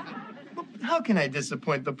 How can I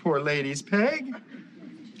disappoint the poor ladies, Peg?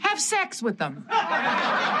 Have sex with them.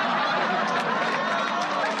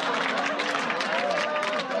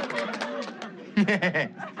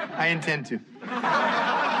 I intend to.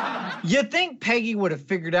 You think Peggy would have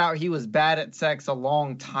figured out he was bad at sex a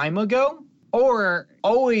long time ago? Or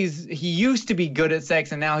he used to be good at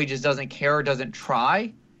sex and now he just doesn't care or doesn't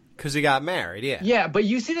try? Because he got married, yeah. Yeah, but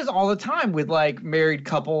you see this all the time with, like, married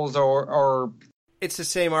couples or... It's the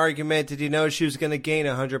same argument. Did you know she was going to gain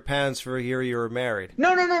 100 pounds for a year you were married?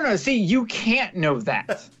 No. See, you can't know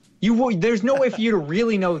that. There's no way for you to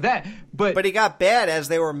really know that. But he got bad as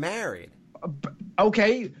they were married.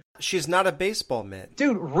 Okay. She's not a baseball mitt.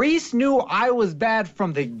 Dude, Reese knew I was bad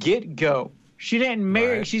from the get-go. She didn't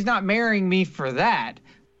marry... Right. She's not marrying me for that.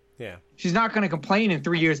 Yeah. She's not going to complain in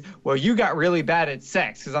 3 years, well, you got really bad at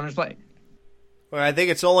sex, because I'm just like... Well, I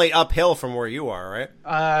think it's only uphill from where you are,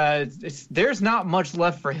 right? There's not much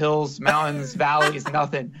left for hills, mountains, valleys,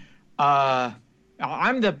 nothing.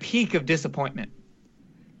 I'm the peak of disappointment.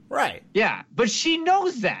 Right. Yeah, but she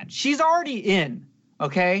knows that. She's already in,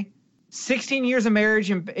 okay? 16 years of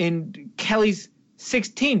marriage, and Kelly's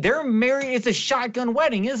 16. They're married. It's a shotgun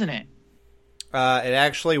wedding, isn't it? It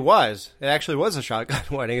actually was. It actually was a shotgun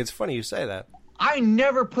wedding. It's funny you say that. I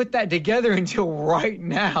never put that together until right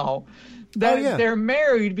now. That they're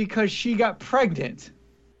married because she got pregnant.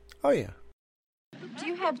 Oh, yeah. Do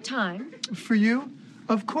you have time? For you?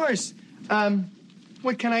 Of course.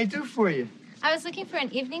 What can I do for you? I was looking for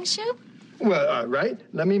an evening shoe. Well, all right.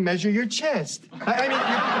 Let me measure your chest.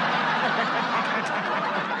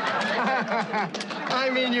 I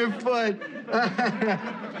mean your foot.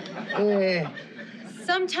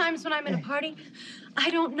 Sometimes when I'm at a party, I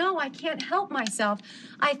don't know. I can't help myself.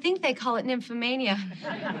 I think they call it nymphomania.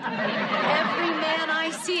 Every man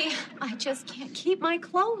I see, I just can't keep my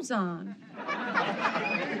clothes on.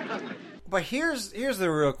 But here's the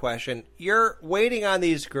real question. You're waiting on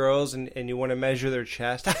these girls and you want to measure their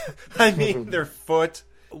chest. I mean, their foot.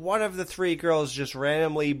 One of the three girls just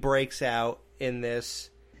randomly breaks out in this.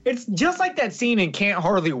 It's just like that scene in Can't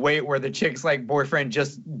Hardly Wait where the chick's like boyfriend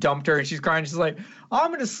just dumped her and she's crying. She's like, I'm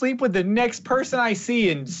going to sleep with the next person I see.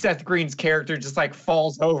 And Seth Green's character just like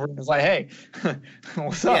falls over and is like, hey,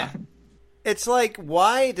 what's up? It's like,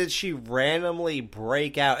 why did she randomly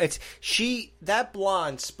break out? That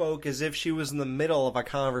blonde spoke as if she was in the middle of a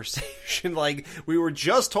conversation. Like, we were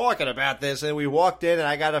just talking about this and we walked in and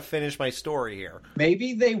I got to finish my story here.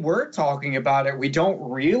 Maybe they were talking about it. We don't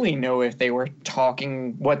really know if they were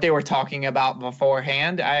talking, what they were talking about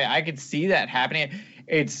beforehand. I could see that happening.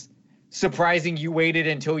 It's surprising you waited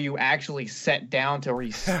until you actually sat down to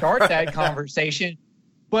restart that conversation.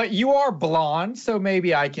 But you are blonde, so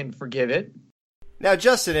maybe I can forgive it. Now,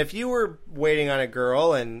 Justin, if you were waiting on a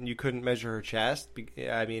girl and you couldn't measure her chest,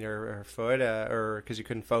 her foot, or because you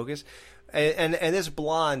couldn't focus, and this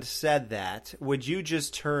blonde said that, would you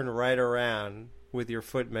just turn right around with your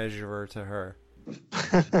foot measurer to her?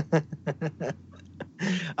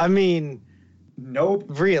 I mean, nope.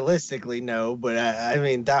 Realistically, no. But I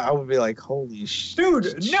mean, that I would be like, holy shit.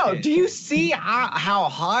 Dude, no. Do you see how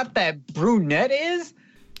hot that brunette is?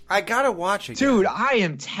 I gotta watch it. Dude, I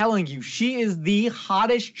am telling you, she is the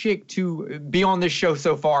hottest chick to be on this show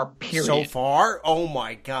so far, period. So far? Oh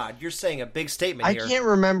my God. You're saying a big statement here. I can't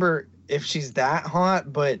remember if she's that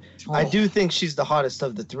hot, but I do think she's the hottest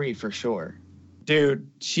of the three for sure. Dude,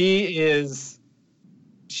 she is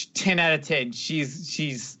 10 out of 10.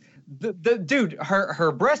 She's dude,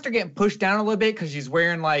 her breasts are getting pushed down a little bit because she's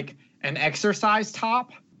wearing like an exercise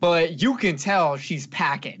top, but you can tell she's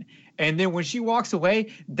packing. And then when she walks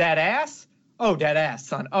away, that ass,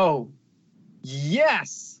 son. Oh,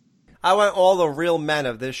 yes. I want all the real men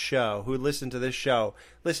of this show who listen to this show.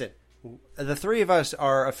 Listen, the three of us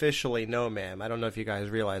are officially No Ma'am. I don't know if you guys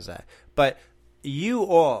realize that. But you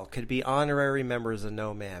all could be honorary members of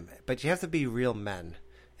No Ma'am. But you have to be real men.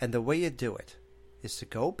 And the way you do it is to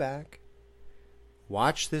go back,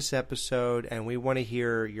 watch this episode, and we want to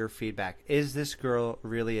hear your feedback. Is this girl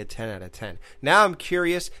really a 10 out of 10? Now I'm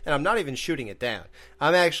curious, and I'm not even shooting it down.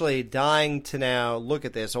 I'm actually dying to now look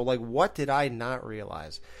at this. So, like, what did I not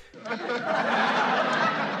realize?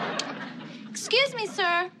 Excuse me,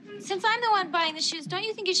 sir. Since I'm the one buying the shoes, don't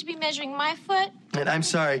you think you should be measuring my foot? And I'm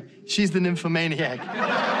sorry. She's the nymphomaniac.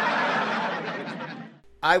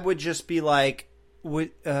 I would just be like,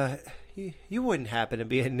 you wouldn't happen to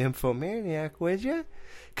be a nymphomaniac, would you?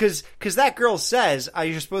 Because that girl says,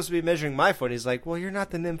 you're supposed to be measuring my foot. He's like, well, you're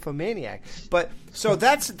not the nymphomaniac. But so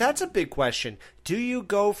that's a big question. Do you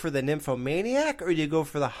go for the nymphomaniac or do you go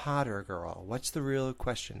for the hotter girl? What's the real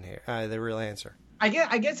question here? The real answer? I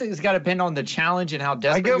guess it's got to depend on the challenge and how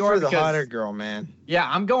desperate you are. I go for the hotter girl, man. Yeah,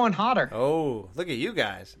 I'm going hotter. Oh, look at you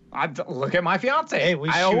guys. Look at my fiance. Hey,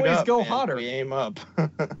 I always go man. hotter. We aim up.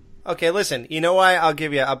 Okay, listen, you know why?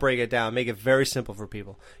 I'll break it down, make it very simple for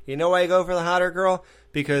people. You know why you go for the hotter girl?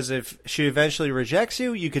 Because if she eventually rejects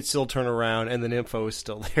you, you could still turn around and the nympho is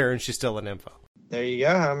still there and she's still a nympho. There you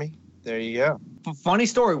go, homie. There you go. Funny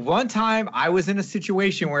story. One time I was in a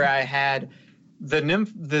situation where I had the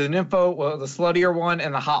nympho, well, the sluttier one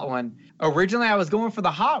and the hot one. Originally I was going for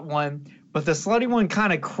the hot one, but the slutty one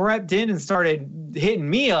kind of crept in and started hitting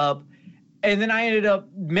me up. And then I ended up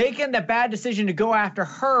making the bad decision to go after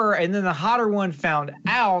her, and then the hotter one found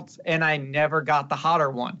out, and I never got the hotter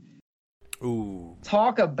one. Ooh.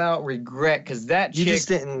 Talk about regret, because that chick... You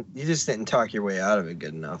just didn't talk your way out of it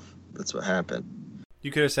good enough. That's what happened. You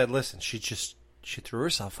could have said, listen, she threw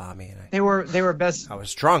herself on me. And They were best... I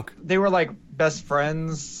was drunk. They were like best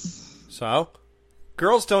friends. So?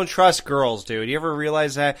 Girls don't trust girls, dude. You ever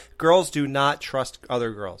realize that? Girls do not trust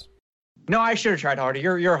other girls. No, I should have tried harder.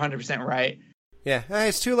 You're 100% right. Yeah, hey,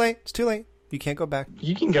 it's too late. It's too late. You can't go back.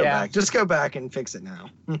 You can go back. Just go back and fix it now.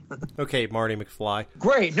 Okay, Marty McFly.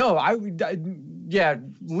 Great. No, yeah,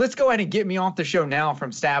 let's go ahead and get me off the show now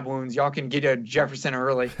from Stab Wounds. Y'all can get to Jefferson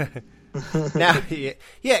early. Now,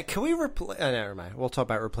 yeah, can we replace... Oh, never mind. We'll talk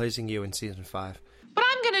about replacing you in season 5. But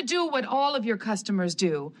I'm going to do what all of your customers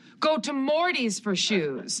do. Go to Morty's for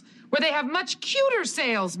shoes, where they have much cuter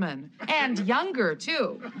salesmen. And younger,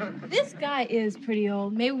 too. This guy is pretty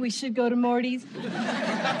old. Maybe we should go to Morty's.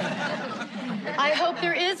 I hope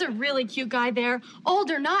there is a really cute guy there. Old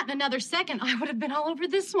or not, in another second, I would have been all over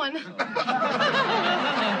this one.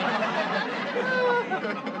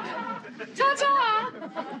 Ta-ta!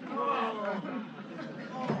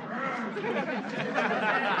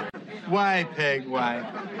 Why, Peg, why?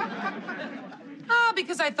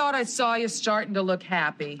 Because I thought I saw you starting to look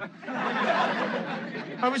happy.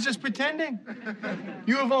 I was just pretending.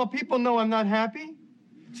 You of all people know I'm not happy.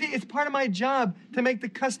 See, it's part of my job to make the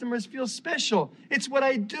customers feel special. It's what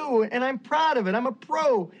I do, and I'm proud of it. I'm a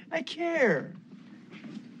pro. I care.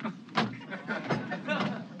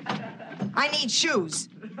 I need shoes.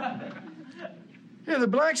 Yeah, the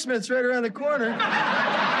blacksmith's right around the corner.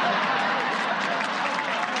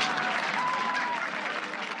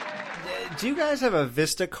 Do you guys have a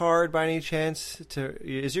Vista card by any chance?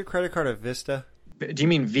 Is your credit card a Vista? Do you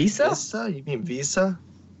mean Visa? Visa? You mean Visa?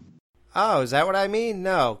 Oh, is that what I mean?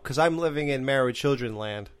 No, because I'm living in Married with Children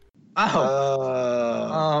land.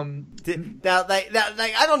 Oh. Now,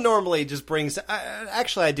 I don't normally just bring...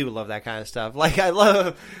 actually, I do love that kind of stuff. Like, I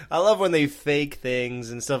love when they fake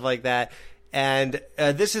things and stuff like that. And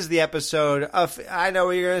this is the episode of... I know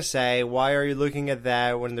what you're going to say. Why are you looking at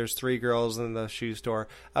that when there's 3 girls in the shoe store?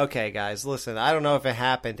 Okay, guys, listen. I don't know if it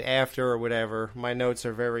happened after or whatever. My notes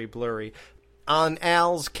are very blurry. On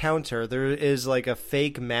Al's counter, there is like a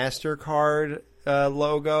fake MasterCard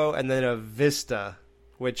logo and then a Vista,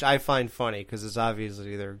 which I find funny because it's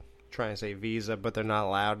obviously they're trying to say Visa, but they're not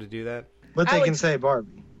allowed to do that. But they can say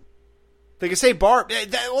Barbie. They can say Barbie.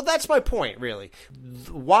 Well, that's my point, really.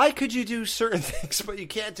 Why could you do certain things, but you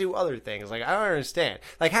can't do other things? Like, I don't understand.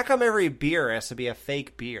 Like, how come every beer has to be a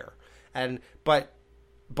fake beer? But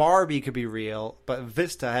Barbie could be real, but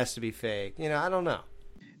Vista has to be fake. You know, I don't know.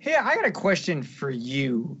 Hey, I got a question for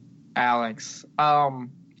you, Alex.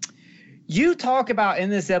 You talk about in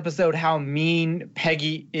this episode how mean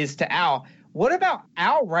Peggy is to Al. What about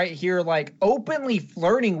Al right here, like, openly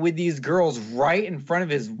flirting with these girls right in front of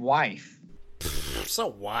his wife? So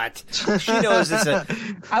what? She knows it's a...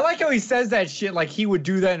 I like how he says that shit like he would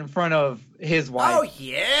do that in front of his wife. Oh,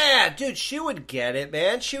 yeah. Dude, she would get it,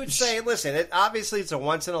 man. She would say, listen, obviously it's a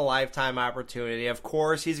once-in-a-lifetime opportunity. Of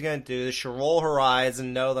course he's going to do this. She'll roll her eyes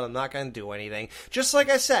and know that I'm not going to do anything. Just like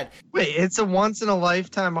I said. Wait, it's a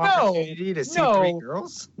once-in-a-lifetime opportunity to see 3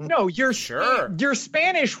 girls? No, your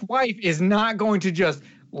Spanish wife is not going to just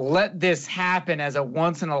let this happen as a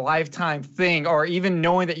once-in-a-lifetime thing or even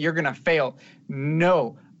knowing that you're going to fail.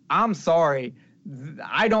 No, I'm sorry.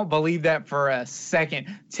 I don't believe that for a second.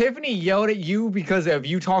 Tiffany yelled at you because of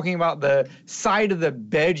you talking about the side of the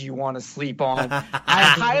bed you want to sleep on. I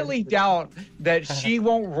highly doubt that she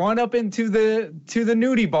won't run up into the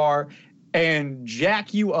nudie bar and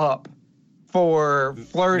jack you up for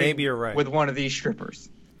flirting with one of these strippers.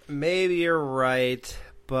 Maybe you're right,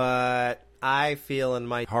 but I feel in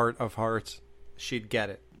my heart of hearts she'd get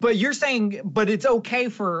it. But you're saying, but it's okay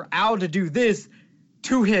for Al to do this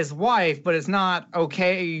to his wife, but it's not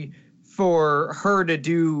okay for her to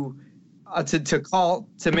do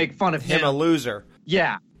to make fun of him a loser.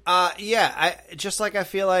 Yeah. I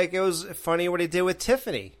feel like it was funny what he did with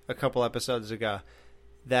Tiffany a couple episodes ago.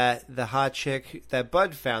 That the hot chick that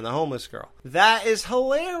Bud found, the homeless girl. That is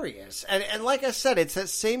hilarious. And like I said, it's that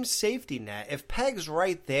same safety net. If Peg's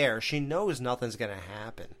right there, she knows nothing's going to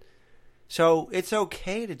happen. So it's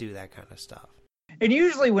okay to do that kind of stuff. And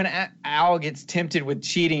usually when Al gets tempted with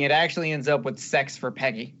cheating, it actually ends up with sex for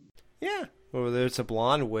Peggy. Yeah. Whether it's a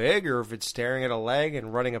blonde wig or if it's staring at a leg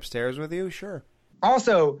and running upstairs with you, sure.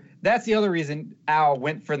 Also, that's the other reason Al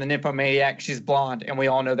went for the nymphomaniac. She's blonde, and we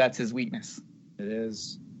all know that's his weakness. It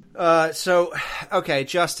is. Okay,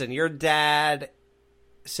 Justin, your dad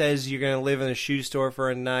says you're going to live in a shoe store for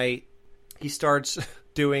a night. He starts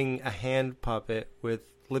doing a hand puppet with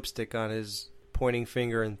lipstick on his pointing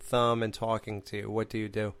finger and thumb and talking to you. What do you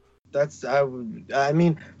do? I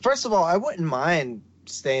mean, first of all, I wouldn't mind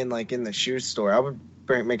staying like in the shoe store. I would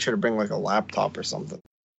make sure to bring like a laptop or something.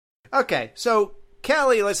 Okay, so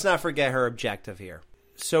Kelly, let's not forget her objective here.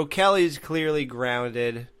 So Kelly's clearly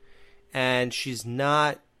grounded, and she's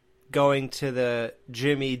not going to the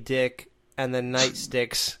Jimmy, Dick, and the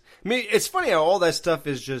nightsticks. I mean, it's funny how all that stuff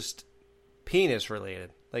is just penis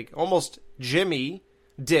related. Like almost Jimmy,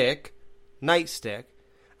 Dick, nightstick.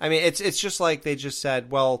 I mean, it's just like they just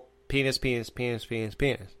said, well, penis, penis, penis, penis,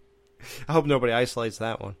 penis. I hope nobody isolates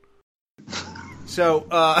that one. So,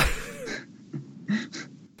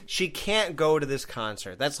 she can't go to this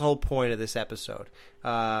concert. That's the whole point of this episode.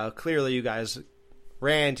 Clearly, you guys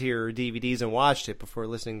ran to your DVDs and watched it before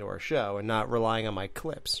listening to our show and not relying on my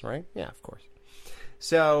clips, right? Yeah, of course.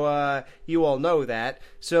 So you all know that.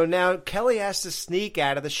 So now Kelly has to sneak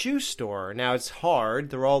out of the shoe store. Now it's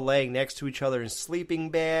hard. They're all laying next to each other in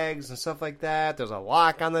sleeping bags and stuff like that. There's a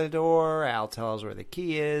lock on the door. Al tells where the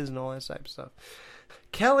key is and all that type of stuff.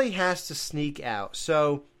 Kelly has to sneak out.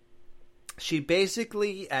 So she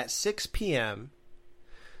basically, at 6 p.m.,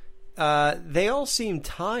 they all seem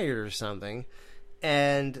tired or something.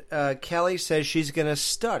 And Kelly says she's going to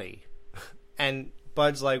study. And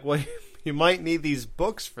Bud's like, well, you might need these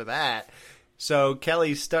books for that. So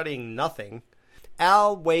Kelly's studying nothing.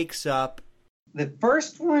 Al wakes up. The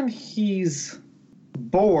first one, he's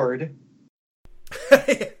bored.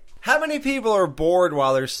 How many people are bored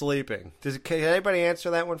while they're sleeping? Can anybody answer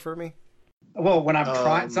that one for me? Well, when I'm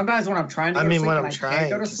trying, sometimes when I'm trying to go to sleep, when I'm I trying can't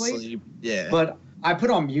go to to sleep, yeah. But I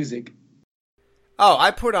put on music. Oh,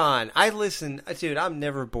 I listen, dude, I'm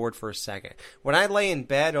never bored for a second. When I lay in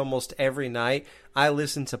bed almost every night, I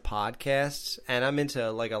listen to podcasts, and I'm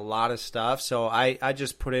into, like, a lot of stuff, so I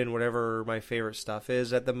just put in whatever my favorite stuff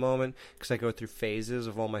is at the moment, because I go through phases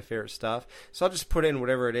of all my favorite stuff. So I'll just put in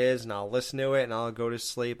whatever it is, and I'll listen to it, and I'll go to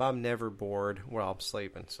sleep. I'm never bored while I'm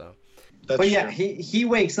sleeping, so. But yeah, he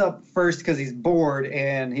wakes up first because he's bored,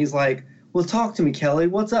 and he's like, well, talk to me, Kelly,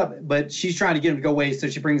 what's up? But she's trying to get him to go away, so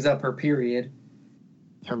she brings up her period.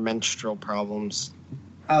 Her menstrual problems.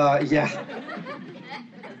 Yeah.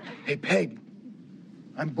 Hey, Peg,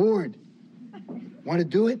 I'm bored. Want to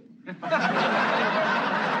do it?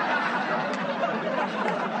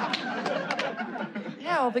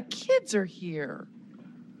 Al, the kids are here.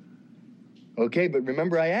 Okay, but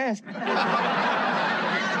remember I asked.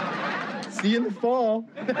 See you in the fall.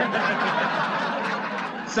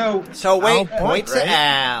 So wait, point to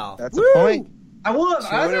Al. That's a point. I was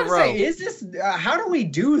going to say, is this, how do we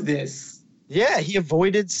do this? Yeah, he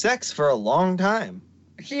avoided sex for a long time.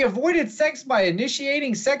 He avoided sex by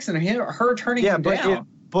initiating sex and her turning him down.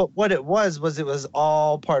 But what it was it was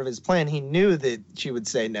all part of his plan. He knew that she would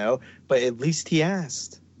say no, but at least he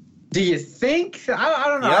asked. Do you think? I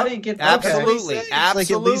don't know. Yep. I didn't get that. Absolutely. Like,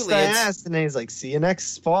 at least I asked, and then he's like, see you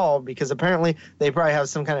next fall, because apparently they probably have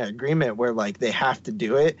some kind of agreement where, like, they have to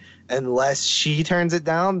do it. Unless she turns it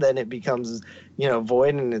down, then it becomes,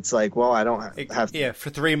 void, and it's like, well, I don't have to. Yeah, for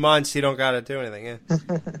 3 months, you don't got to do anything,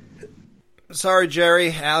 yeah. Sorry,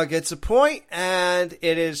 Jerry. Al gets a point, and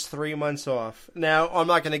it is 3 months off. Now, I'm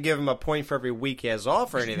not going to give him a point for every week he has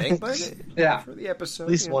off or anything, but yeah, for the episode. At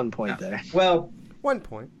least 1 point there. Well, 1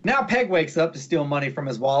 point. Now Peg wakes up to steal money from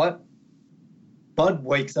his wallet. Bud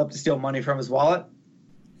wakes up to steal money from his wallet.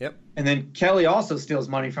 Yep. And then Kelly also steals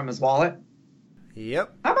money from his wallet.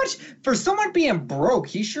 Yep. How much, for someone being broke,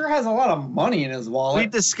 he sure has a lot of money in his wallet. We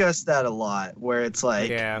discussed that a lot, where it's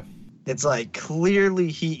like, it's like clearly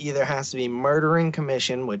he either has to be murdering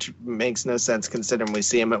commission, which makes no sense considering we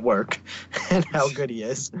see him at work and how good he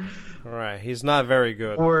is. Right, he's not very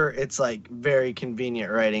good. Or it's like very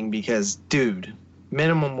convenient writing because, dude,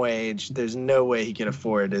 minimum wage, there's no way he could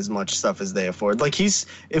afford as much stuff as they afford. Like,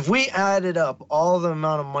 if we added up all the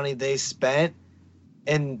amount of money they spent,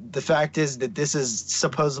 and the fact is that this is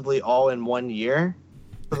supposedly all in 1 year,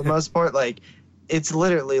 for the most part, like, it's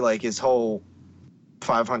literally like his whole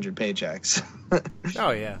 500 paychecks. Oh,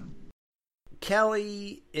 yeah.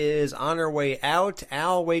 Kelly is on her way out.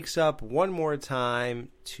 Al wakes up one more time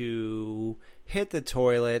to hit the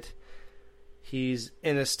toilet. He's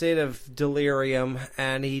in a state of delirium,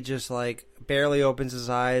 and he just, like, barely opens his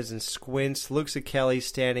eyes and squints, looks at Kelly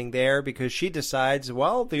standing there because she decides,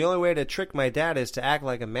 well, the only way to trick my dad is to act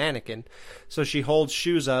like a mannequin. So she holds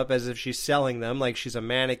shoes up as if she's selling them, like she's a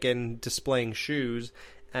mannequin displaying shoes.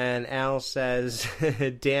 And Al says,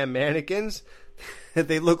 damn mannequins,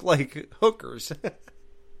 they look like hookers.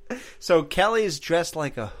 So Kelly's dressed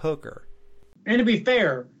like a hooker. And to be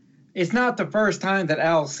fair, it's not the first time that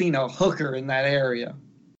Al's seen a hooker in that area.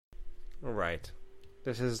 Right.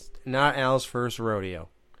 This is not Al's first rodeo.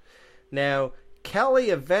 Now,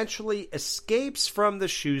 Kelly eventually escapes from the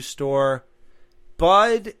shoe store.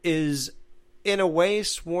 Bud is, in a way,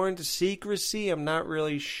 sworn to secrecy. I'm not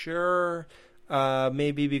really sure.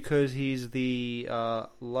 Maybe because he's the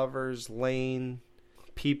Lover's Lane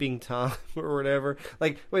peeping Tom or whatever.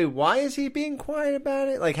 Like, wait, why is he being quiet about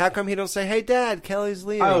it? Like, how come he don't say, hey, Dad, Kelly's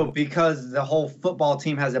leaving? Oh, because the whole football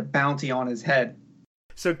team has a bounty on his head.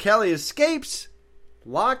 So Kelly escapes,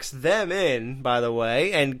 locks them in, by the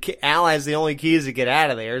way, and Al has the only keys to get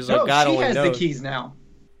out of there. So No, God she only has knows. the keys now.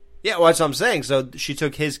 Yeah, well, that's what I'm saying. So she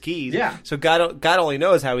took his keys. Yeah. So God only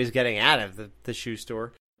knows how he's getting out of the shoe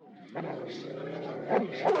store.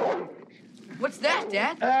 What's that,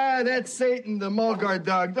 Dad? That's Satan, the mall guard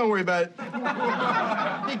dog. Don't worry about it.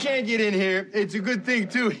 He can't get in here. It's a good thing,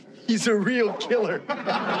 too. He's a real killer.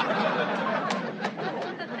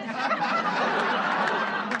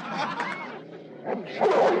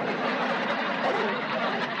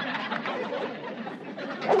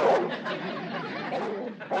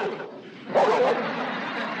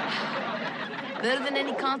 Better than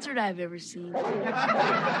any concert I've ever seen.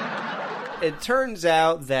 It turns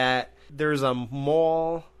out that there's a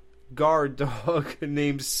mall guard dog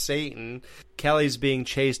named Satan. Kelly's being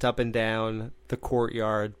chased up and down the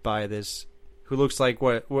courtyard by this, who looks like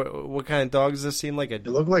what kind of dog does this seem like? It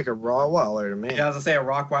looked like a Rottweiler to me. Yeah, I was gonna say a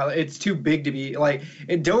Rottweiler. It's too big to be like.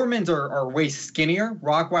 Dobermans are way skinnier.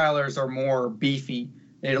 Rottweilers are more beefy.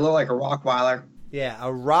 They look like a Rottweiler. Yeah, a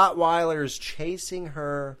Rottweiler is chasing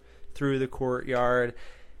her through the courtyard.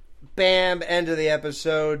 Bam! End of the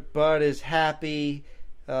episode. Bud is happy.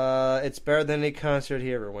 It's better than any concert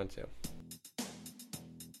he ever went to.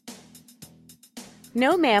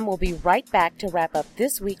 No Ma'am will be right back to wrap up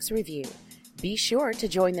this week's review. Be sure to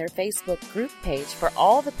join their Facebook group page for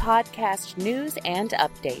all the podcast news and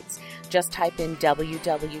updates. Just type in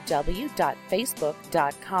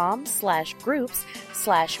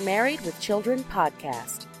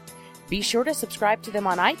www.facebook.com/groups/marriedwithchildrenpodcast. Be sure to subscribe to them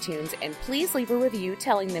on iTunes and please leave a review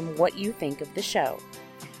telling them what you think of the show.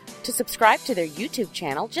 To subscribe to their YouTube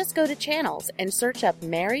channel, just go to channels and search up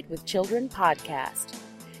Married with Children Podcast.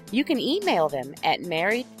 You can email them at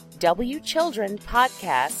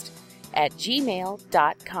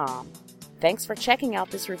marriedwchildrenpodcast@gmail.com. Thanks for checking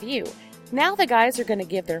out this review. Now the guys are going to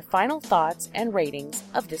give their final thoughts and ratings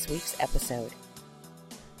of this week's episode.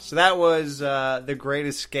 So that was The Great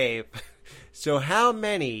Escape. So how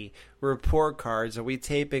many report cards are we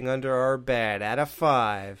taping under our bed out of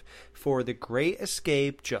 5 for The Great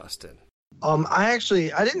Escape, Justin? I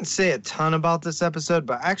didn't say a ton about this episode,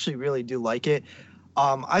 but I actually really do like it.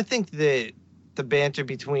 I think that the banter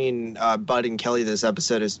between Bud and Kelly this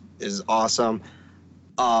episode is awesome.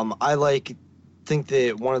 I think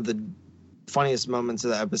that one of the funniest moments of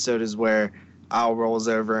the episode is where Al rolls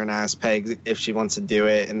over and asks Peg if she wants to do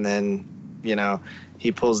it, and then,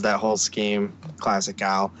 he pulls that whole scheme. Classic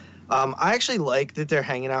Al. I actually like that they're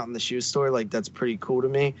hanging out in the shoe store. That's pretty cool to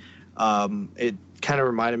me. It kind of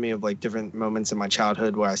reminded me of different moments in my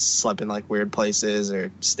childhood where I slept in weird places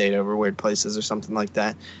or stayed over weird places or something like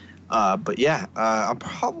that. But yeah, I'll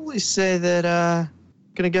probably say that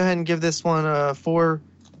gonna go ahead and give this one 4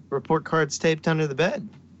 report cards taped under the bed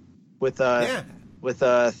with 3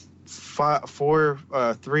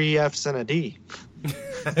 F's and a D.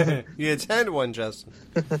 You attend one, Justin.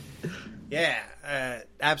 Yeah,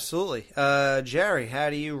 absolutely. Jerry,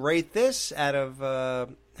 how do you rate this out of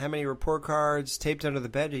how many report cards taped under the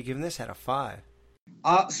bed are you giving this out of 5?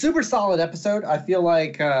 Super solid episode. I feel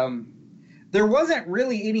like there wasn't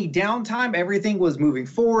really any downtime. Everything was moving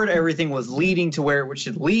forward. Everything was leading to where it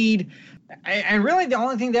should lead. And really the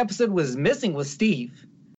only thing the episode was missing was Steve.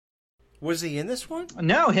 Was he in this one?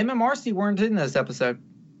 No, him and Marcy weren't in this episode.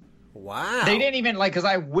 Wow. They didn't even,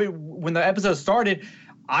 when the episode started,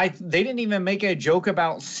 they didn't even make a joke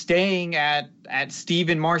about staying at Steve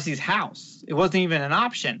and Marcy's house. It wasn't even an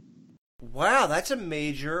option. Wow, that's a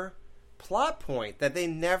major plot point that they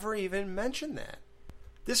never even mentioned that.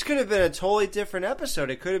 This could have been a totally different episode.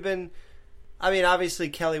 It could have been, obviously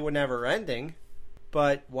Kelly would never ending,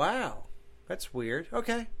 but wow, that's weird.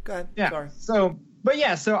 Okay, go ahead. Yeah. Sorry. So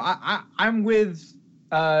I'm with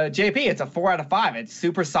JP. It's a 4 out of 5. It's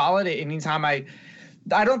super solid. Anytime I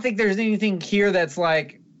don't think there's anything here that's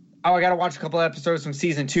I got to watch a couple episodes from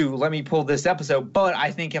season 2. Let me pull this episode. But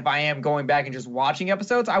I think if I am going back and just watching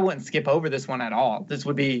episodes, I wouldn't skip over this one at all. This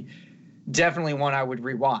would be definitely one I would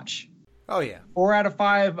rewatch. Oh, yeah. 4 out of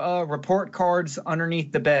 5 report cards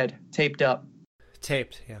underneath the bed, taped up.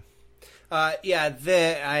 Taped, yeah. I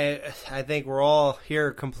think we're all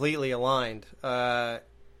here completely aligned.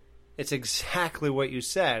 It's exactly what you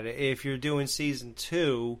said. If you're doing season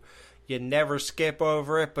 2, you never skip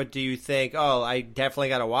over it, but do you think, I definitely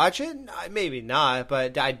got to watch it? Maybe not,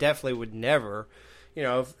 but I definitely would never.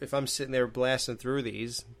 If I'm sitting there blasting through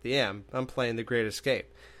these, I'm playing The Great Escape.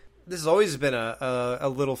 This has always been a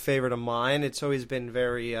little favorite of mine. It's always been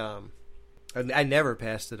very, I never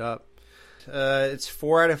passed it up. It's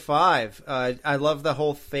 4 out of 5. I love the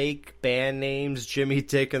whole fake band names, Jimmy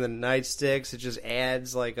Dick and the Nightsticks. It just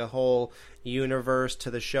adds a whole universe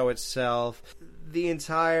to the show itself.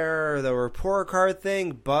 The report card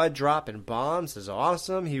thing, Bud dropping bombs is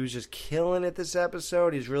awesome. He was just killing it this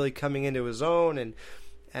episode. He's really coming into his own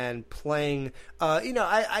and playing.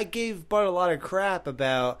 I gave Bud a lot of crap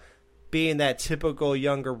about being that typical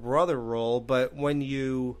younger brother role, but when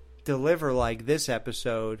you deliver like this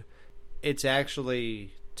episode, it's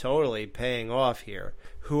actually totally paying off here.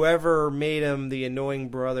 Whoever made him the annoying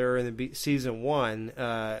brother in the season 1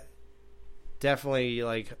 definitely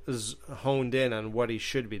like honed in on what he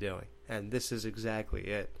should be doing, and this is exactly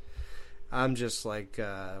it. I'm just like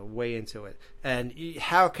way into it. And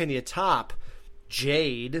how can you top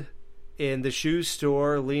Jade in the shoe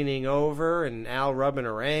store leaning over and Al rubbing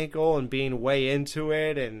her ankle and being way into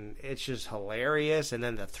it, and it's just hilarious. And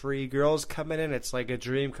then the 3 girls coming in, it's like a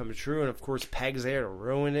dream come true, and of course Peg's there to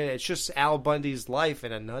ruin it. It's just Al Bundy's life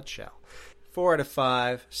in a nutshell. 4 out of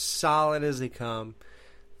 5, solid as they come.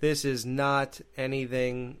 This is not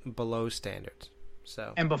anything below standards.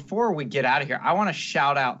 So, and before we get out of here, I want to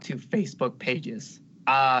shout out to Facebook pages.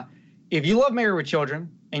 If you love Married with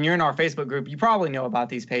Children and you're in our Facebook group, you probably know about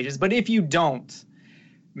these pages. But if you don't,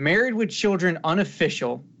 Married with Children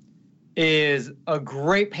Unofficial is a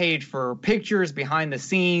great page for pictures, behind the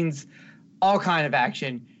scenes, all kind of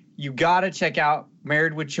action. You got to check out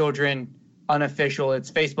Married with Children Unofficial. It's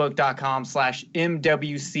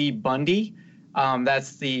facebook.com/MWC Bundy.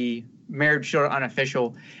 That's the Married with Children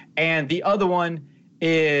Unofficial. And the other one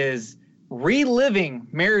is Reliving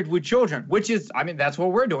Married with Children, which is, I mean, that's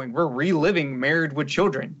what we're doing. We're reliving Married with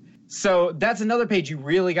Children. So that's another page you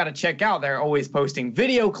really got to check out. They're always posting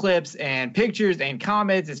video clips and pictures and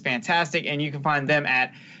comments. It's fantastic. And you can find them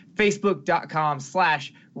at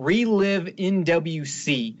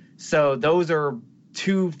facebook.com/ReliveNWC. So those are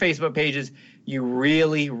 2 Facebook pages you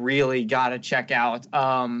really, really got to check out.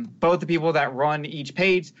 Both the people that run each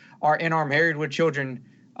page are in our Married with Children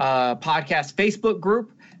podcast Facebook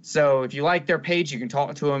group. So if you like their page, you can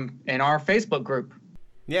talk to them in our Facebook group.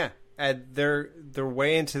 Yeah, and they're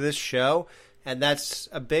way into this show, and that's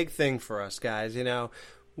a big thing for us, guys. You know,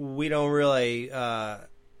 we don't really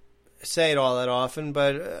say it all that often,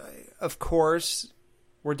 but of course,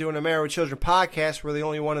 we're doing a Married with Children podcast. We're the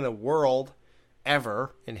only one in the world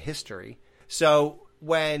ever in history. So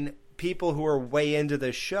when people who are way into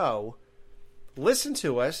the show listen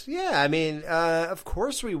to us, yeah, I mean, of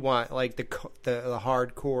course we want like the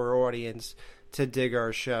hardcore audience to dig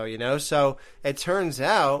our show, you know. So it turns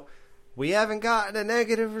out we haven't gotten a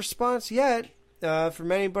negative response yet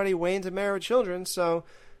from anybody way into Married with Children. So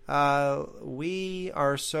we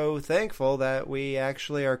are so thankful that we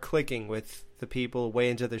actually are clicking with the people way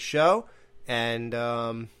into the show, and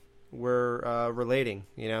we're relating,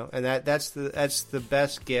 you know, and that's the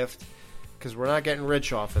best gift. Because we're not getting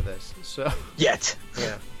rich off of this. So yet.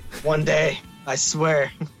 Yeah. One day, I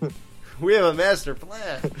swear. We have a master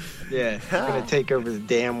plan. Yeah. We're going to take over the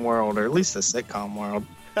damn world, or at least the sitcom world.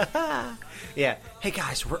 Yeah. Hey,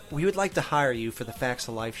 guys, we would like to hire you for the Facts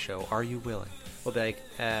of Life show. Are you willing? We'll be like,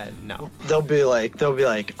 no. They'll be like,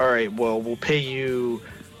 all right, well, we'll pay you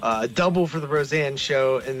double for the Roseanne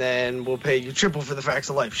show, and then we'll pay you triple for the Facts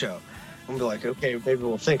of Life show. I'm be like, okay, maybe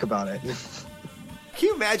we'll think about it. Can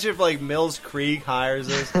you imagine if, like, Mills Creek hires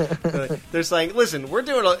us? They're saying, listen, we're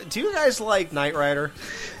doing do you guys like Knight Rider?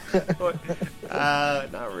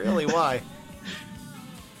 Not really. Why?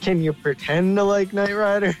 Can you pretend to like Knight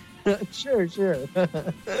Rider? Sure.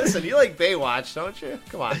 Listen, you like Baywatch, don't you?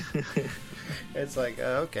 Come on. It's like,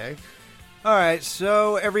 okay. All right,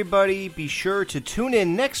 so everybody be sure to tune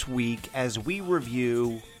in next week as we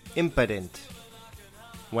review Impotent.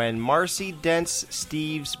 When Marcy dents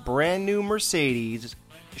Steve's brand new Mercedes,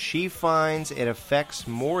 she finds it affects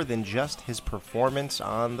more than just his performance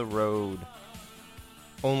on the road.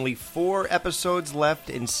 Only 4 episodes left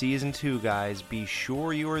in Season 2, guys. Be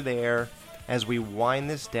sure you are there as we wind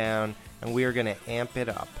this down, and we are going to amp it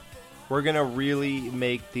up. We're going to really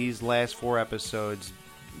make these last 4 episodes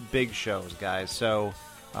big shows, guys. So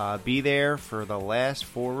be there for the last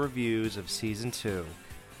 4 reviews of Season 2.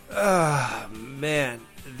 Man.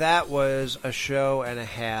 That was a show and a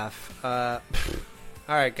half. All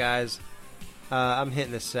right, guys. I'm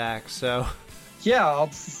hitting the sack, so... Yeah,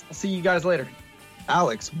 I'll see you guys later.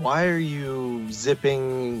 Alex, why are you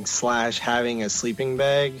zipping / having a sleeping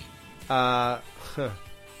bag?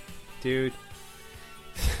 Dude.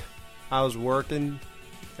 I was working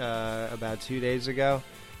about 2 days ago,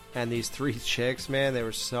 and these 3 chicks, man, they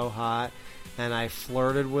were so hot. And I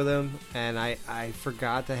flirted with him, and I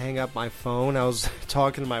forgot to hang up my phone. I was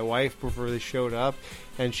talking to my wife before they showed up,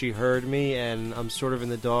 and she heard me, and I'm sort of in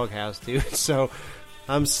the doghouse, dude. So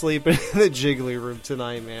I'm sleeping in the jiggly room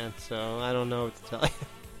tonight, man. So I don't know what to tell you.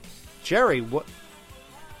 Jerry, what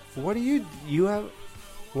do you have?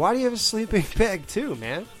 Why do you have a sleeping bag too,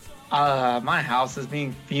 man? My house is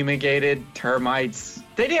being fumigated. Termites.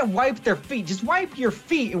 They didn't wipe their feet. Just wipe your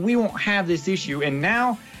feet, and we won't have this issue. And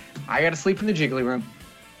now I gotta sleep in the jiggly room.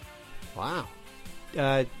 Wow.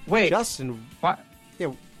 Wait, Justin. What?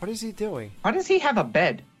 Yeah. What is he doing? Why does he have a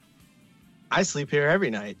bed? I sleep here every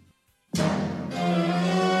night.